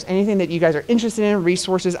 so if there's anything that you guys are interested in,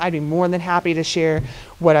 resources, I'd be more than happy to share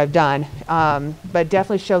what I've done. But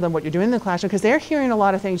definitely show them what you're doing in the classroom, because they're hearing a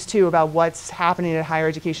lot of things too about what's happening at higher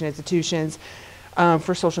education institutions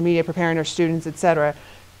for social media, preparing our students, etc.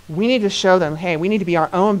 We need to show them, hey, we need to be our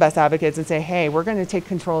own best advocates and say, hey, we're going to take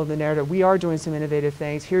control of the narrative. We are doing some innovative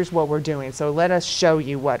things. Here's what we're doing. So let us show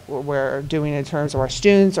you what we're doing in terms of our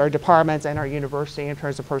students, our departments, and our university in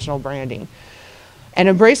terms of personal branding. And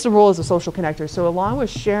embrace the role as a social connector. So along with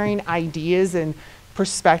sharing ideas and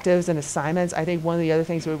perspectives and assignments, I think one of the other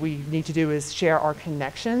things that we need to do is share our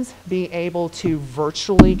connections, be able to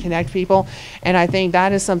virtually connect people. And I think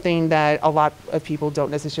that is something that a lot of people don't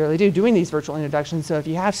necessarily do, doing these virtual introductions. So if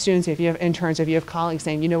you have students, if you have interns, if you have colleagues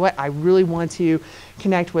saying, you know what, I really want to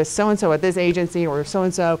connect with so-and-so at this agency or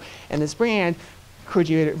so-and-so and this brand, could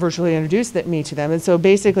you virtually introduce me to them? And so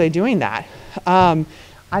basically doing that.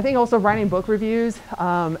 I think also writing book reviews.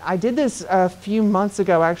 I did this a few months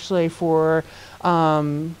ago actually for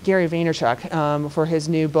Gary Vaynerchuk for his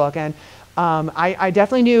new book, and I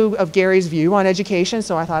definitely knew of Gary's view on education,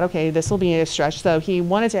 so I thought, okay, this will be a stretch. So he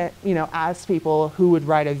wanted to, ask people who would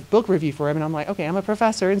write a book review for him, and I'm like, okay, I'm a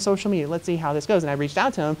professor in social media. Let's see how this goes. And I reached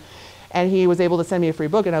out to him, and he was able to send me a free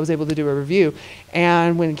book, and I was able to do a review.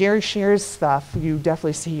 And when Gary shares stuff, you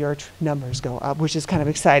definitely see your numbers go up, which is kind of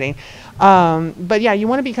exciting. But yeah, you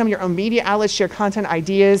want to become your own media outlet, share content,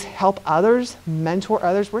 ideas, help others, mentor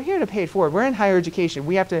others. We're here to pay it forward. We're in higher education.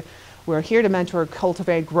 We're here to mentor,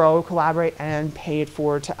 cultivate, grow, collaborate, and pay it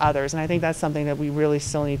forward to others. And I think that's something that we really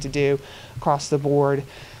still need to do across the board.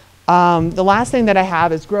 The last thing that I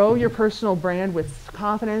have is grow your personal brand with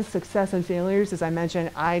confidence, success, and failures. As I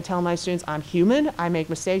mentioned, I tell my students I'm human. I make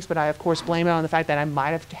mistakes, but I, of course, blame it on the fact that I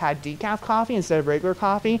might have had decaf coffee instead of regular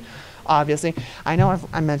coffee, obviously. I know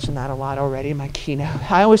I mentioned that a lot already in my keynote.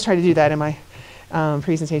 I always try to do that in my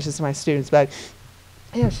presentations to my students, but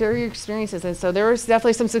Yeah, share your experiences. And so there was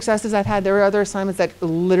definitely some successes I've had. There were other assignments that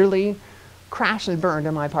literally crashed and burned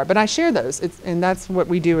on my part, but I share those. And that's what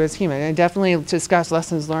we do as human, and definitely discuss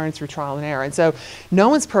lessons learned through trial and error. And so no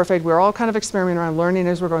one's perfect. We're all kind of experimenting around, learning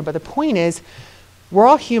as we're going. But the point is, we're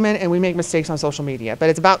all human and we make mistakes on social media, but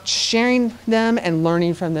it's about sharing them and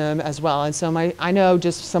learning from them as well. And so I know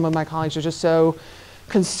just some of my colleagues are just so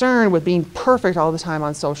concerned with being perfect all the time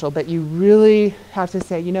on social, but you really have to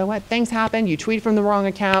say, you know what, things happen. You tweet from the wrong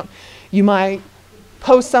account. You might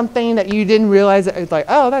post something that you didn't realize that it's like,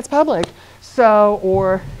 oh, that's public. So,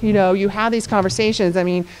 or, you know, you have these conversations, I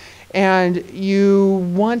mean, and you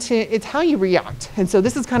want to, it's how you react. And so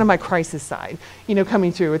this is kind of my crisis side, you know,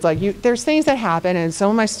 coming through. It's like, there's things that happen, and some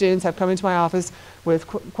of my students have come into my office with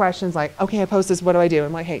questions like, okay, I post this, what do I do?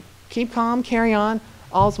 I'm like, hey, keep calm, carry on,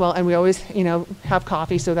 all's well. And we always, you know, have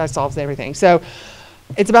coffee, so that solves everything. So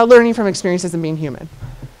it's about learning from experiences and being human.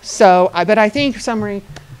 So, but I think, summary,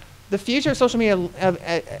 the future of social media,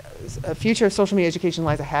 future of social media education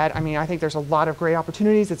lies ahead. I mean, I think there's a lot of great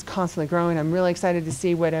opportunities. It's constantly growing. I'm really excited to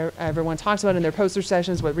see what everyone talks about in their poster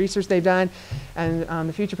sessions, what research they've done, and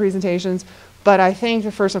the future presentations. But I think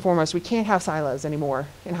that first and foremost, we can't have silos anymore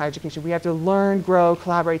in higher education. We have to learn, grow,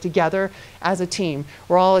 collaborate together as a team.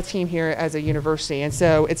 We're all a team here as a university. And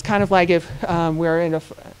so it's kind of like if we're in a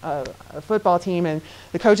football team and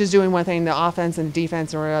the coach is doing one thing, the offense and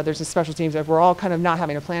defense, or there's a special teams, if we're all kind of not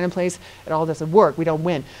having a plan in place, it all doesn't work. We don't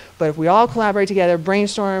win. But if we all collaborate together,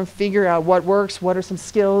 brainstorm, figure out what works, what are some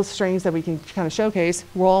skills, strengths that we can kind of showcase,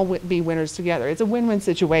 we'll all be winners together. It's a win-win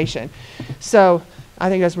situation. So I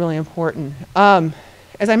think that's really important.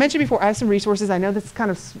 As I mentioned before, I have some resources. I know this is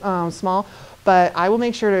kind of small, but I will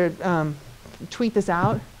make sure to tweet this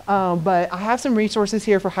out. But I have some resources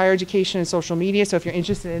here for higher education and social media. So if you're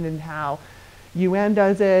interested in how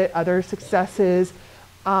does it, other successes.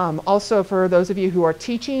 Also, for those of you who are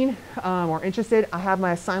teaching or interested, I have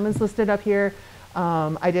my assignments listed up here.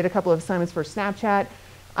 I did a couple of assignments for Snapchat.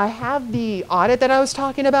 I have the audit that I was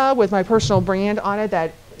talking about with my personal brand audit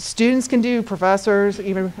that students can do, professors,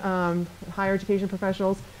 even higher education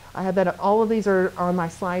professionals. I have that. All of these are on my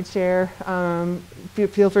slide share.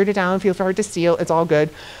 Feel free to download, feel free to steal. It's all good.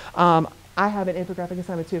 I have an infographic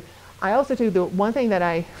assignment too. I also do, the one thing that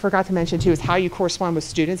I forgot to mention too is how you correspond with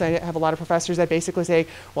students. I have a lot of professors that basically say,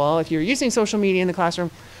 well, if you're using social media in the classroom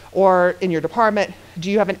or in your department, do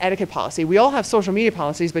you have an etiquette policy? We all have social media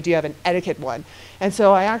policies, but do you have an etiquette one? And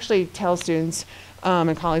so I actually tell students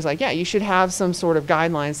and colleagues like, yeah, you should have some sort of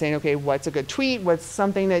guidelines saying, okay, what's a good tweet? What's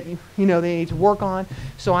something that you know they need to work on?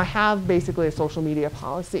 So I have basically a social media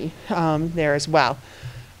policy there as well.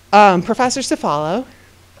 Professors to follow.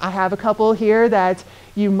 I have a couple here that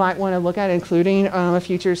you might want to look at, including a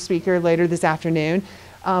future speaker later this afternoon.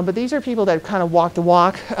 But these are people that kind of walk the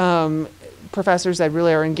walk, professors that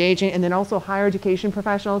really are engaging, and then also higher education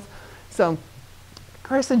professionals. So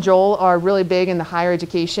Chris and Joel are really big in the higher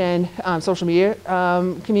education social media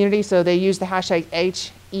community, so they use the hashtag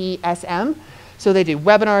HESM. So they do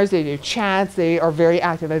webinars, they do chats, they are very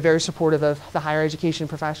active and very supportive of the higher education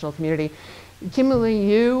professional community. Kimberly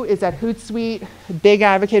Yu is at Hootsuite, big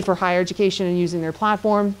advocate for higher education and using their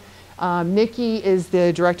platform. Nikki is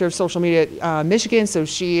the director of social media at Michigan, so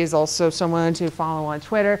she is also someone to follow on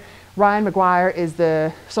Twitter. Ryan McGuire is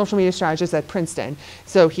the social media strategist at Princeton,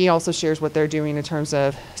 so he also shares what they're doing in terms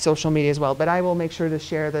of social media as well. But I will make sure to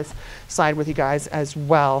share this slide with you guys as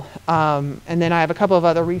well. And then I have a couple of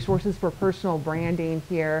other resources for personal branding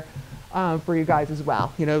here for you guys as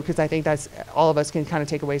well, you know, because I think that's all of us can kind of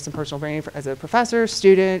take away some personal branding as a professor,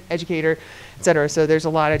 student, educator, et cetera. So there's a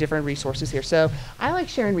lot of different resources here. So I like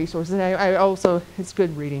sharing resources, and I also, it's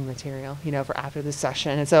good reading material, you know, for after this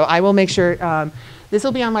session. And so I will make sure, this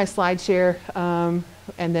will be on my slide share, and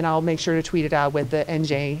then I'll make sure to tweet it out with the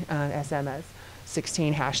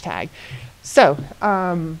NJSMS16 hashtag. So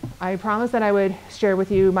I promised that I would share with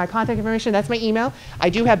you my contact information. That's my email. I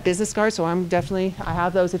do have business cards, so I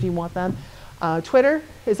have those if you want them. Twitter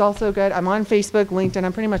is also good. I'm on Facebook, LinkedIn.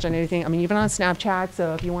 I'm pretty much on anything. I mean, even on Snapchat,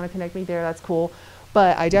 so if you want to connect me there, that's cool.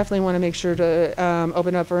 But I definitely want to make sure to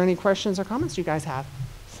open up for any questions or comments you guys have.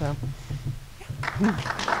 So, yeah.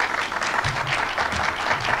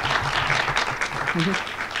 Any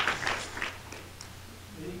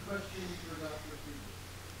questions for Dr.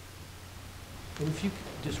 And if you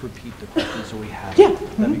could just repeat the question so we have it,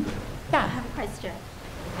 that'd be great. Yeah, I have a question.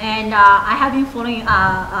 And I have been following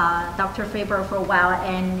Dr. Freberg for a while,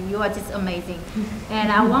 and you are just amazing.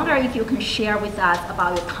 And I wonder if you can share with us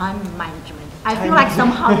about your time management. I feel like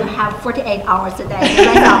somehow you have 48 hours a day, the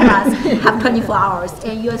rest of us have 24 hours,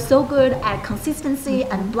 and you're so good at consistency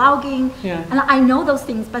and blogging, and I know those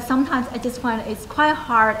things, but sometimes I just find it's quite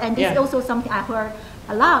hard, and this is also something I heard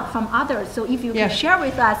a lot from others, so if you can share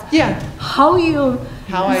with us how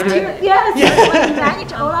I do it. Yes, how you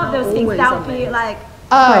manage all of those things, that would be like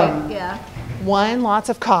great. One, lots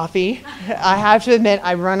of coffee. I have to admit,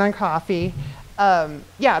 I run on coffee.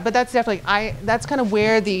 But that's definitely, that's kind of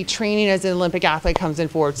where the training as an Olympic athlete comes in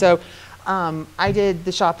forward. So I did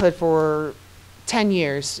the shot put for 10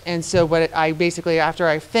 years. And so what I basically, after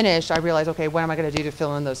I finished, I realized, okay, what am I going to do to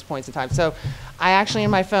fill in those points in time? So I actually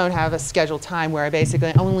in my phone have a scheduled time where I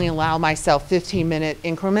basically only allow myself 15-minute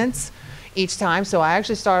increments each time. So I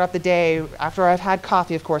actually start off the day after I've had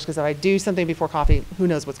coffee, of course, because if I do something before coffee, who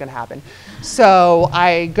knows what's going to happen. So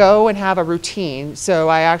I go and have a routine. So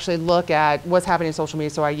I actually look at what's happening in social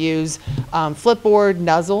media. So I use Flipboard,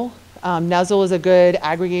 Nuzzle. Nuzzle is a good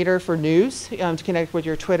aggregator for news to connect with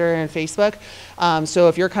your Twitter and Facebook. So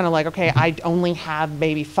if you're kind of like, okay, I only have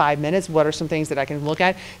maybe 5 minutes, what are some things that I can look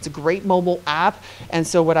at? It's a great mobile app. And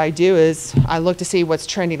so what I do is I look to see what's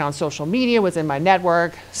trending on social media, what's in my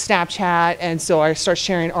network, Snapchat, and so I start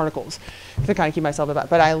sharing articles to kind of keep myself about.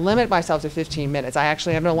 But I limit myself to 15 minutes. I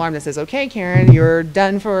actually have an alarm that says, okay, Karen, you're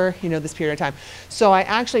done for this period of time. So I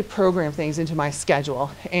actually program things into my schedule.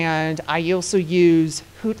 And I also use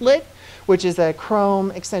Hootlit, which is a Chrome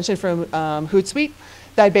extension from Hootsuite.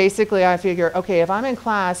 That basically I figure, okay, if I'm in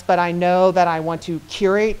class, but I know that I want to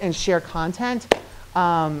curate and share content,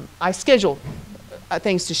 I schedule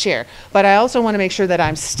things to share. But I also want to make sure that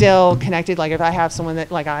I'm still connected. Like if I have someone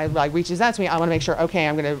that reaches out to me, I want to make sure, okay,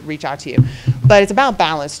 I'm going to reach out to you. But it's about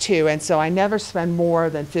balance too. And so I never spend more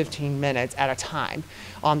than 15 minutes at a time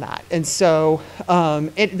on that. And so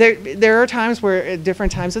there are times where at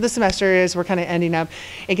different times of the semester as we're kind of ending up,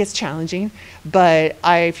 it gets challenging, but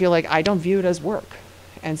I feel like I don't view it as work.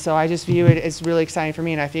 And so I just view it as really exciting for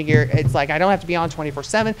me. And I figure it's like, I don't have to be on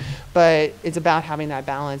 24/7, but it's about having that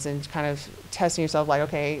balance and kind of testing yourself like,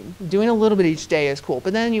 okay, doing a little bit each day is cool.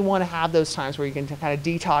 But then you want to have those times where you can kind of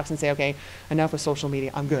detox and say, okay, enough with social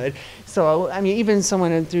media, I'm good. So, I mean, even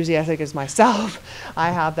someone enthusiastic as myself,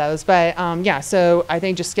 I have those. But so I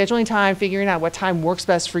think just scheduling time, figuring out what time works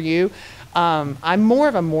best for you. I'm more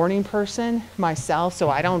of a morning person myself, so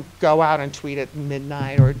I don't go out and tweet at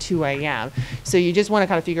midnight or 2 a.m. So you just want to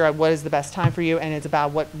kind of figure out what is the best time for you, and it's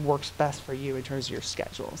about what works best for you in terms of your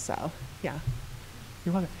schedule. So, yeah.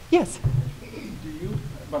 You're welcome. Yes? Do you,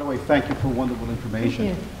 by the way, thank you for wonderful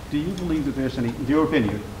information. Do you believe that there's any, in your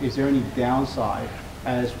opinion, is there any downside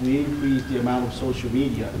as we increase the amount of social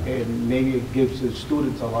media, and maybe it gives the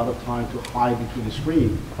students a lot of time to hide between the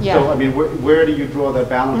screen? So, I mean, where do you draw that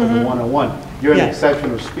balance of the one-on-one? You're an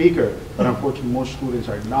exceptional speaker, but unfortunately most students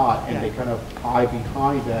are not, and they kind of hide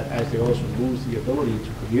behind that as they also lose the ability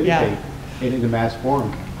to communicate in the mass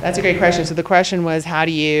forum. That's a great question. So the question was, how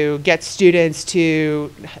do you get students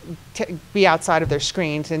to be outside of their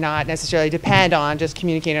screen, to not necessarily depend on just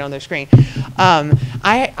communicating on their screen?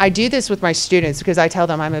 I do this with my students because I tell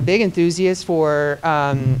them I'm a big enthusiast for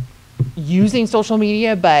using social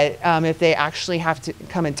media, but if they actually have to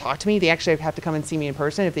come and talk to me, they actually have to come and see me in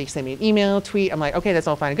person. If they send me an email, tweet, I'm like, okay, that's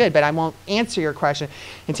all fine and good, but I won't answer your question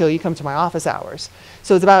until you come to my office hours.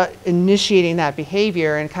 So it's about initiating that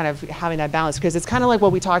behavior and kind of having that balance, because it's kind of like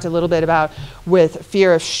what we talked a little bit about with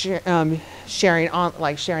fear of sharing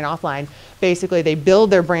offline. Basically, they build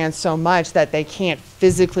their brand so much that they can't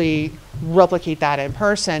physically replicate that in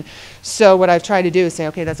person. So what I've tried to do is say,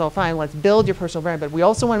 okay, that's all fine, let's build your personal brand, but we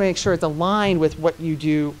also want to make sure it's aligned with what you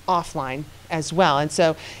do offline as well. And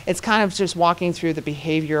so it's kind of just walking through the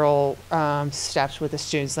behavioral steps with the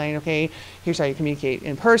students, saying, okay, here's how you communicate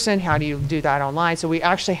in person, how do you do that online? So we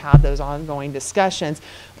actually have those ongoing discussions,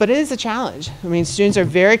 but it is a challenge. I mean, students are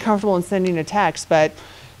very comfortable in sending a text, but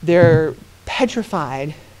they're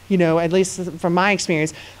petrified, at least from my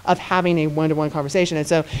experience, of having a one-to-one conversation. And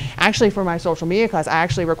so actually for my social media class, I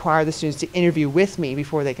actually require the students to interview with me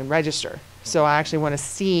before they can register. So I actually want to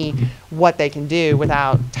see what they can do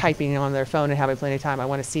without typing on their phone and having plenty of time. I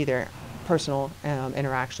want to see their personal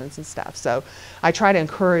interactions and stuff. So I try to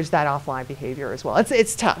encourage that offline behavior as well.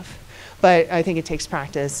 It's tough, but I think it takes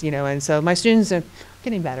practice, and so my students are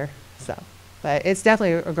getting better. So, but it's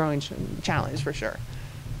definitely a growing challenge for sure.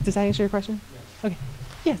 Does that answer your question? Yes. Okay.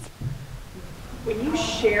 Yes. When you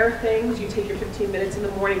share things, you take your 15 minutes in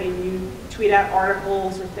the morning and you tweet out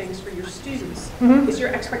articles or things for your students. Is your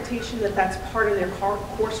expectation that that's part of their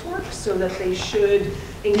coursework so that they should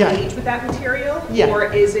engage with that material?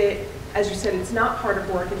 Or is it, as you said, it's not part of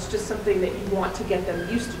work, it's just something that you want to get them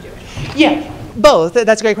used to doing? Both.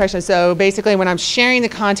 That's a great question. So basically, when I'm sharing the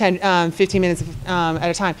content 15 minutes at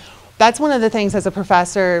a time, that's one of the things as a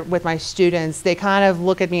professor with my students. They kind of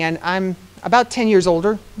look at me, and I'm about 10 years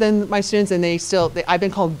older than my students, and I've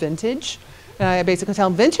been called vintage. And I basically tell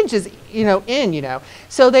them vintage is, in.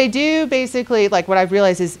 So they do basically, like what I've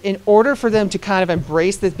realized is in order for them to kind of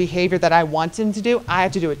embrace this behavior that I want them to do, I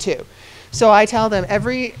have to do it too. So I tell them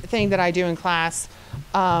everything that I do in class,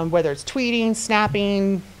 whether it's tweeting,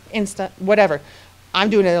 snapping, Insta, whatever, I'm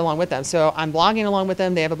doing it along with them. So I'm blogging along with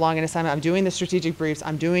them. They have a blogging assignment. I'm doing the strategic briefs.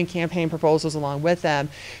 I'm doing campaign proposals along with them.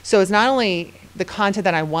 So it's not only the content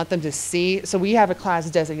that I want them to see. So we have a class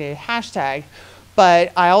designated hashtag,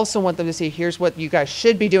 but I also want them to see, here's what you guys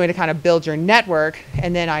should be doing to kind of build your network.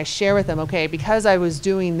 And then I share with them, okay, because I was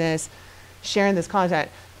doing this, sharing this content,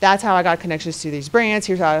 that's how I got connections to these brands.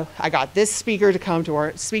 Here's how I got this speaker to come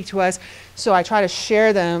to speak to us. So I try to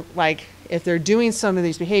share them, like, if they're doing some of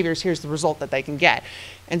these behaviors, here's the result that they can get.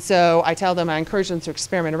 And so I tell them, I encourage them to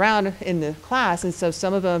experiment around in the class. And so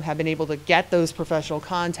some of them have been able to get those professional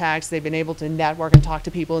contacts. They've been able to network and talk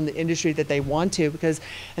to people in the industry that they want to,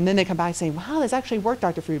 and then they come back saying, wow, this actually worked,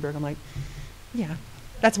 Dr. Freberg. I'm like, yeah,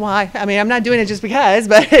 that's why. I mean, I'm not doing it just because,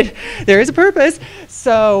 but there is a purpose.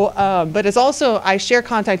 So, but it's also, I share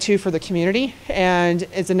content too for the community, and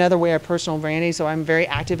it's another way of personal branding. So I'm very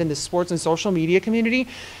active in the sports and social media community.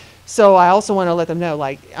 So I also want to let them know,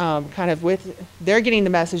 like, kind of they're getting the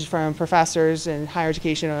message from professors in higher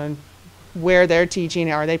education on where they're teaching.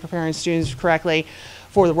 Are they preparing students correctly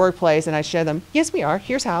for the workplace? And I share them, yes, we are.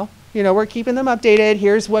 Here's how. We're keeping them updated.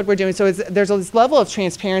 Here's what we're doing. So there's this level of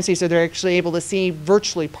transparency, so they're actually able to see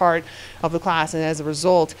virtually part of the class. And as a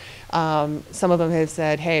result, some of them have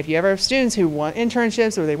said, hey, if you ever have students who want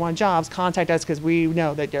internships or they want jobs, contact us because we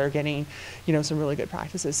know that they're getting, some really good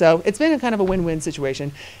practices. So it's been a kind of a win-win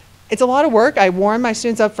situation. It's a lot of work. I warn my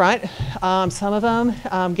students up front. Some of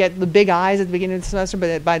them get the big eyes at the beginning of the semester,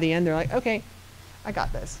 but by the end, they're like, okay, I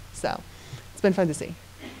got this. So it's been fun to see.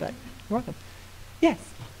 But you're welcome. Yes.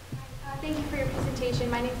 Thank you for your presentation.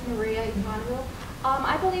 My name is Maria Ivanov.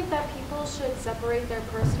 I believe that people should separate their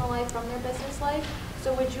personal life from their business life.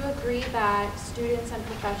 So would you agree that students and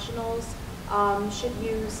professionals should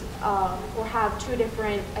use or have 2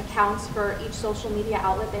 different accounts for each social media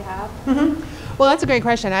outlet they have? Mm-hmm. Well, that's a great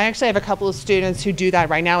question. I actually have a couple of students who do that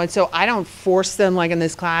right now. And so I don't force them, like in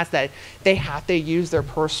this class, that they have to use their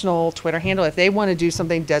personal Twitter handle. If they want to do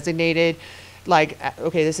something designated, like,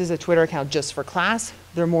 okay, this is a Twitter account just for class,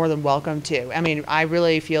 they're more than welcome to. I mean, I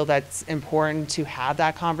really feel that's important to have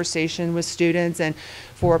that conversation with students and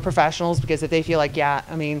for professionals, because if they feel like, yeah,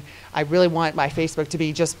 I mean, I really want my Facebook to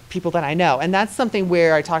be just people that I know. And that's something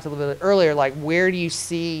where I talked a little bit earlier, like, where do you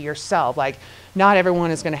see yourself? Like, not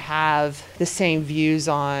everyone is going to have the same views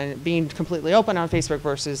on being completely open on Facebook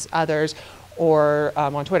versus others, or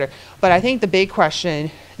on Twitter. But I think the big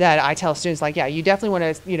question that I tell students, like, yeah, you definitely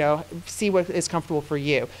want to, see what is comfortable for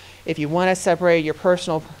you. If you want to separate your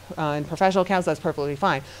personal and professional accounts, that's perfectly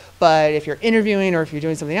fine. But if you're interviewing or if you're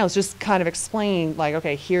doing something else, just kind of explain, like,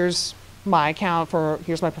 okay, here's my account,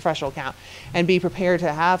 here's my professional account, and be prepared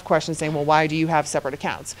to have questions saying, well, why do you have separate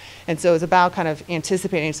accounts? And so it's about kind of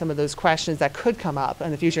anticipating some of those questions that could come up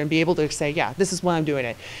in the future and be able to say, yeah, this is why I'm doing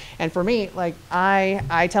it. And for me, like,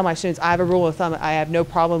 I tell my students, I have a rule of thumb. I have no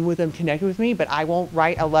problem with them connecting with me, but I won't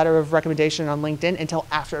write a letter of recommendation on LinkedIn until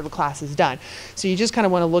after the class is done. So you just kind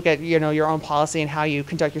of want to look at, your own policy and how you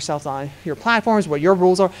conduct yourself on your platforms, what your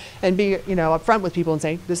rules are, and be, upfront with people and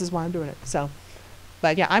say, this is why I'm doing it. So.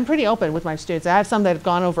 But yeah, I'm pretty open with my students. I have some that have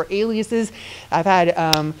gone over aliases. I've had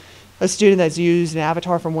a student that's used an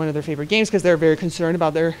avatar from one of their favorite games because they're very concerned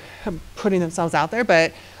about their putting themselves out there.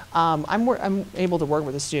 But I'm able to work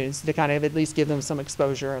with the students to kind of at least give them some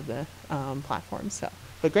exposure of the platform. So,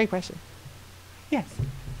 but great question. Yes.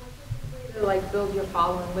 To like build your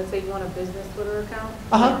following. Let's say you want a business Twitter account.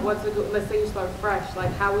 Uh-huh. Let's say you start fresh. Like,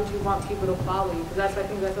 how would you want people to follow you? Because I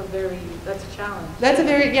think that's a challenge. That's a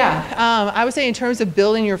very, yeah. I would say in terms of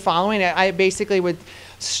building your following, I basically would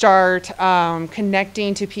start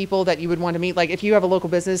connecting to people that you would want to meet. Like, if you have a local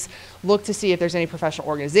business, look to see if there's any professional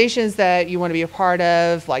organizations that you want to be a part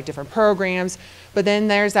of, like different programs. But then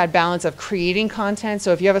there's that balance of creating content.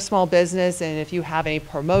 So if you have a small business and if you have any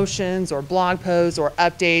promotions or blog posts or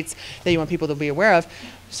updates that you want people to be aware of,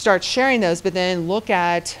 start sharing those, but then look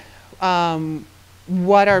at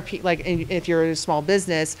what are, like, if you're a small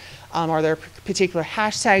business, are there particular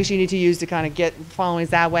hashtags you need to use to kind of get followings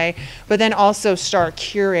that way? But then also start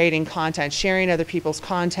curating content, sharing other people's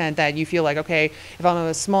content that you feel like, okay, if I'm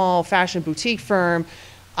a small fashion boutique firm,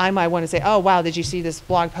 I might want to say, oh, wow, did you see this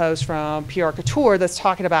blog post from PR Couture that's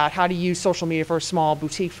talking about how to use social media for small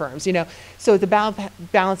boutique firms, you know? So it's about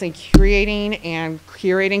balancing creating and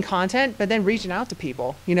curating content, but then reaching out to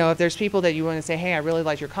people. You know, if there's people that you want to say, hey, I really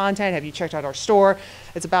like your content, have you checked out our store?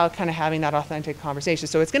 It's about kind of having that authentic conversation.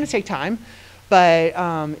 So it's going to take time, but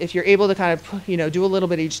if you're able to kind of, you know, do a little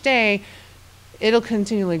bit each day, it'll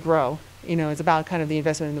continually grow. You know, it's about kind of the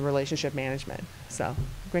investment in the relationship management. So,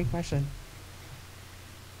 great question.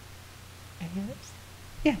 Any others?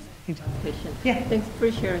 Yes. Yeah. Thanks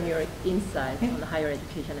for sharing your insights on higher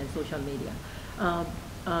education and social media.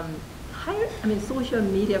 Social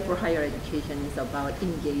media for higher education is about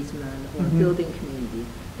engagement or building community.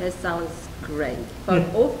 That sounds great, but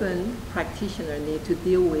often practitioners need to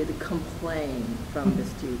deal with complaint from the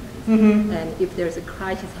students. And if there's a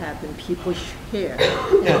crisis happen, people share.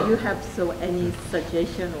 Do you have any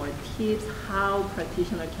suggestion or tips how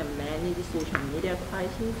practitioners can manage social media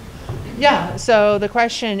crisis? Yeah, so the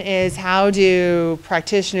question is, how do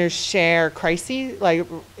practitioners share crises, like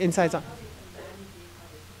insights on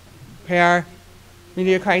PR,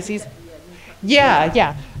 media crises?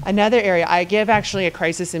 Yeah. Another area, I give actually a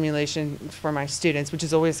crisis simulation for my students, which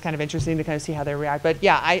is always kind of interesting to kind of see how they react. But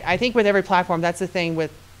yeah, I think with every platform, that's the thing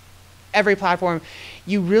with every platform,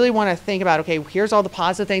 you really want to think about, okay, here's all the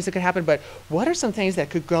positive things that could happen, but what are some things that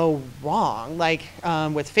could go wrong, like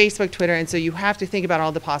with Facebook, Twitter, and so you have to think about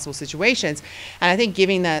all the possible situations. And I think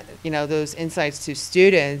giving that, you know, those insights to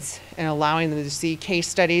students and allowing them to see case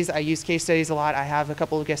studies. I use case studies a lot. I have a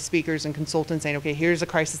couple of guest speakers and consultants saying, okay, here's a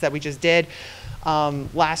crisis that we just did.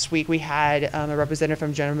 Last week we had a representative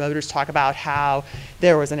from General Motors talk about how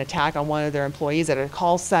there was an attack on one of their employees at a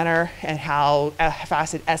call center and how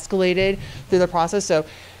fast it escalated through the process. So,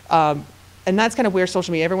 and that's kind of where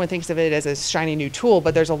social media, everyone thinks of it as a shiny new tool,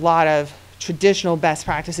 but there's a lot of traditional best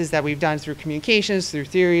practices that we've done through communications, through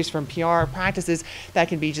theories from PR practices that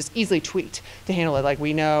can be just easily tweaked to handle it. Like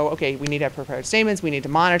we know, okay, we need to have prepared statements, we need to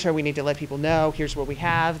monitor, we need to let people know, here's what we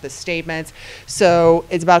have, the statements. So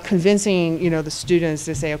it's about convincing, you know, the students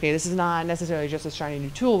to say, okay, this is not necessarily just a shiny new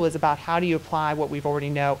tool, it's about how do you apply what we've already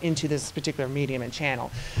know into this particular medium and channel.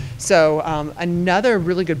 So another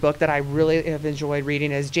really good book that I really have enjoyed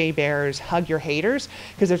reading is Jay Baer's Hug Your Haters,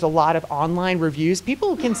 because there's a lot of online reviews.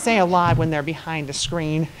 People can say a lot when they're behind the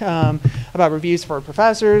screen about reviews for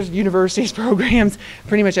professors, universities, programs,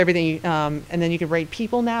 pretty much everything. And then you can rate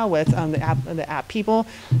people now with the app People.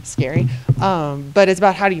 Scary. But it's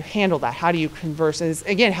about how do you handle that? How do you converse? And it's,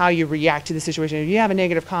 again, how you react to the situation. If you have a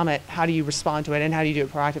negative comment, how do you respond to it and how do you do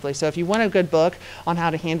it proactively? So if you want a good book on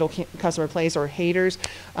how to handle customer plays or haters,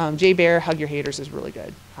 Jay Baer, Hug Your Haters is really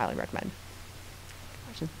good. Highly recommend.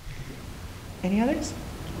 Question? Any others?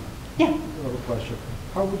 Yeah. Another question.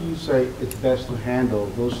 How would you say it's best to handle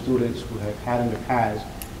those students who have had in the past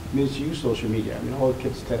misuse social media? I mean, all the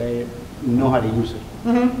kids today know how to use it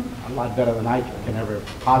a lot better than I can ever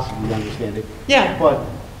possibly understand it. Yeah. But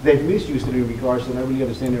they've misused it in regards to not really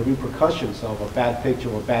understanding the repercussions of a bad picture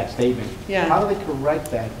or a bad statement. Yeah. How do they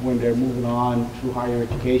correct that when they're moving on through higher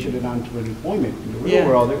education and on to an employment? In the real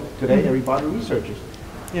world, today everybody researches.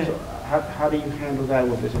 Yeah. So how do you handle that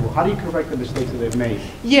with this? Well, how do you correct the mistakes that they've made?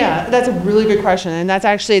 Yeah, that's a really good question, and that's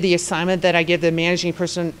actually the assignment that I give the managing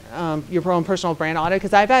person, your own personal brand audit,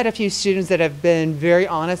 because I've had a few students that have been very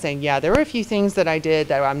honest saying, yeah, there were a few things that I did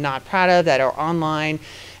that I'm not proud of, that are online,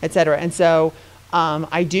 et cetera. And so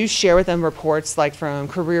I do share with them reports like from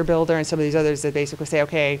Career Builder and some of these others that basically say,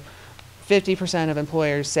 okay, 50% of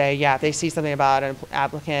employers say, yeah, if they see something about an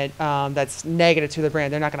applicant that's negative to the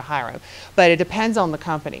brand, they're not going to hire them. But it depends on the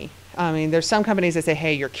company. I mean, there's some companies that say,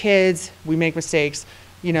 hey, you're kids, we make mistakes,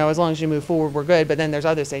 you know, as long as you move forward, we're good. But then there's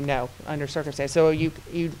others that say no, under circumstance. So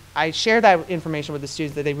I share that information with the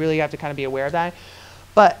students that they really have to kind of be aware of that.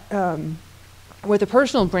 But with the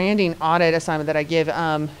personal branding audit assignment that I give,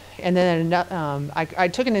 and then I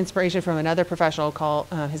took an inspiration from another professional called,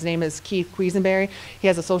 his name is Keith Quisenberry. He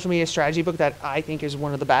has a social media strategy book that I think is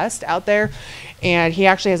one of the best out there. And he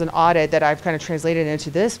actually has an audit that I've kind of translated into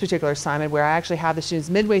this particular assignment where I actually have the students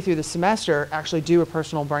midway through the semester actually do a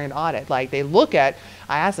personal brand audit. Like they look at,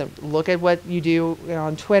 I ask them, look at what you do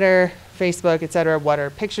on Twitter, Facebook, et cetera. What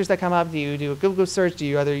are pictures that come up? Do you do a Google search? Do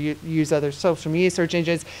you use other social media search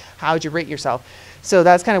engines? How would you rate yourself? So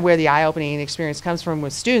that's kind of where the eye-opening experience comes from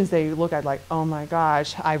with students. They look at like, oh my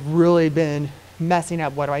gosh, I've really been messing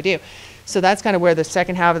up. What do I do? So that's kind of where the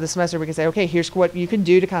second half of the semester we can say, okay, here's what you can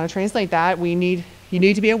do to kind of translate that. You need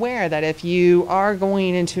to be aware that if you are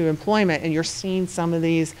going into employment and you're seeing some of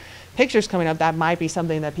these pictures coming up, that might be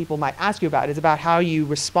something that people might ask you about. It's about how you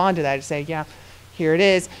respond to that and say, yeah, here it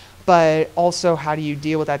is. but also how do you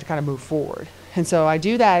deal with that to kind of move forward? And so I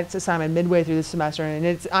do that assignment midway through the semester, and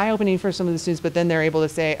it's eye-opening for some of the students, but then they're able to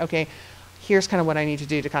say, okay, here's kind of what I need to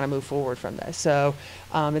do to kind of move forward from this. So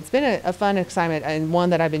it's been a fun assignment and one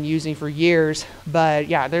that I've been using for years, but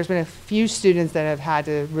yeah, there's been a few students that have had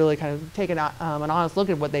to really kind of take an honest look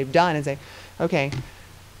at what they've done and say, okay,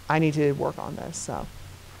 I need to work on this, so.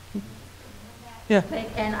 Yeah.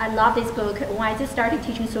 And I love this book. When I just started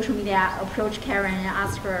teaching social media, I approached Karen and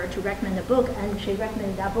asked her to recommend the book, and she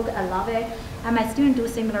recommended that book. I love it. And my students do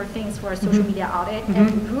similar things for social media audit,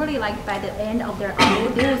 and really like by the end of their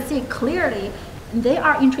audit, they will see clearly they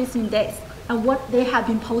are interested in this, and what they have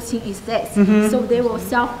been posting is this. So they will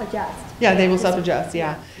self-adjust. Yeah, they will self-adjust,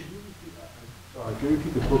 yeah. Sorry, can you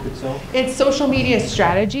repeat the book itself? It's Social Media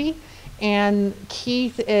Strategy. And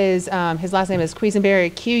Keith is, his last name is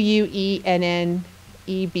Quisenberry, Q-U-E-N-N-E-B-E-R-Y.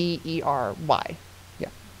 Yeah.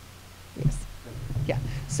 Yes. Yeah.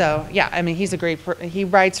 So, yeah, I mean, he's a great, he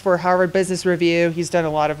writes for Harvard Business Review. He's done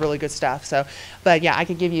a lot of really good stuff. So, but yeah, I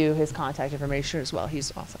could give you his contact information as well.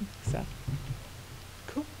 He's awesome. So,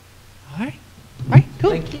 cool. All right. All right,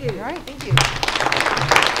 cool. Thank you. All right, thank you.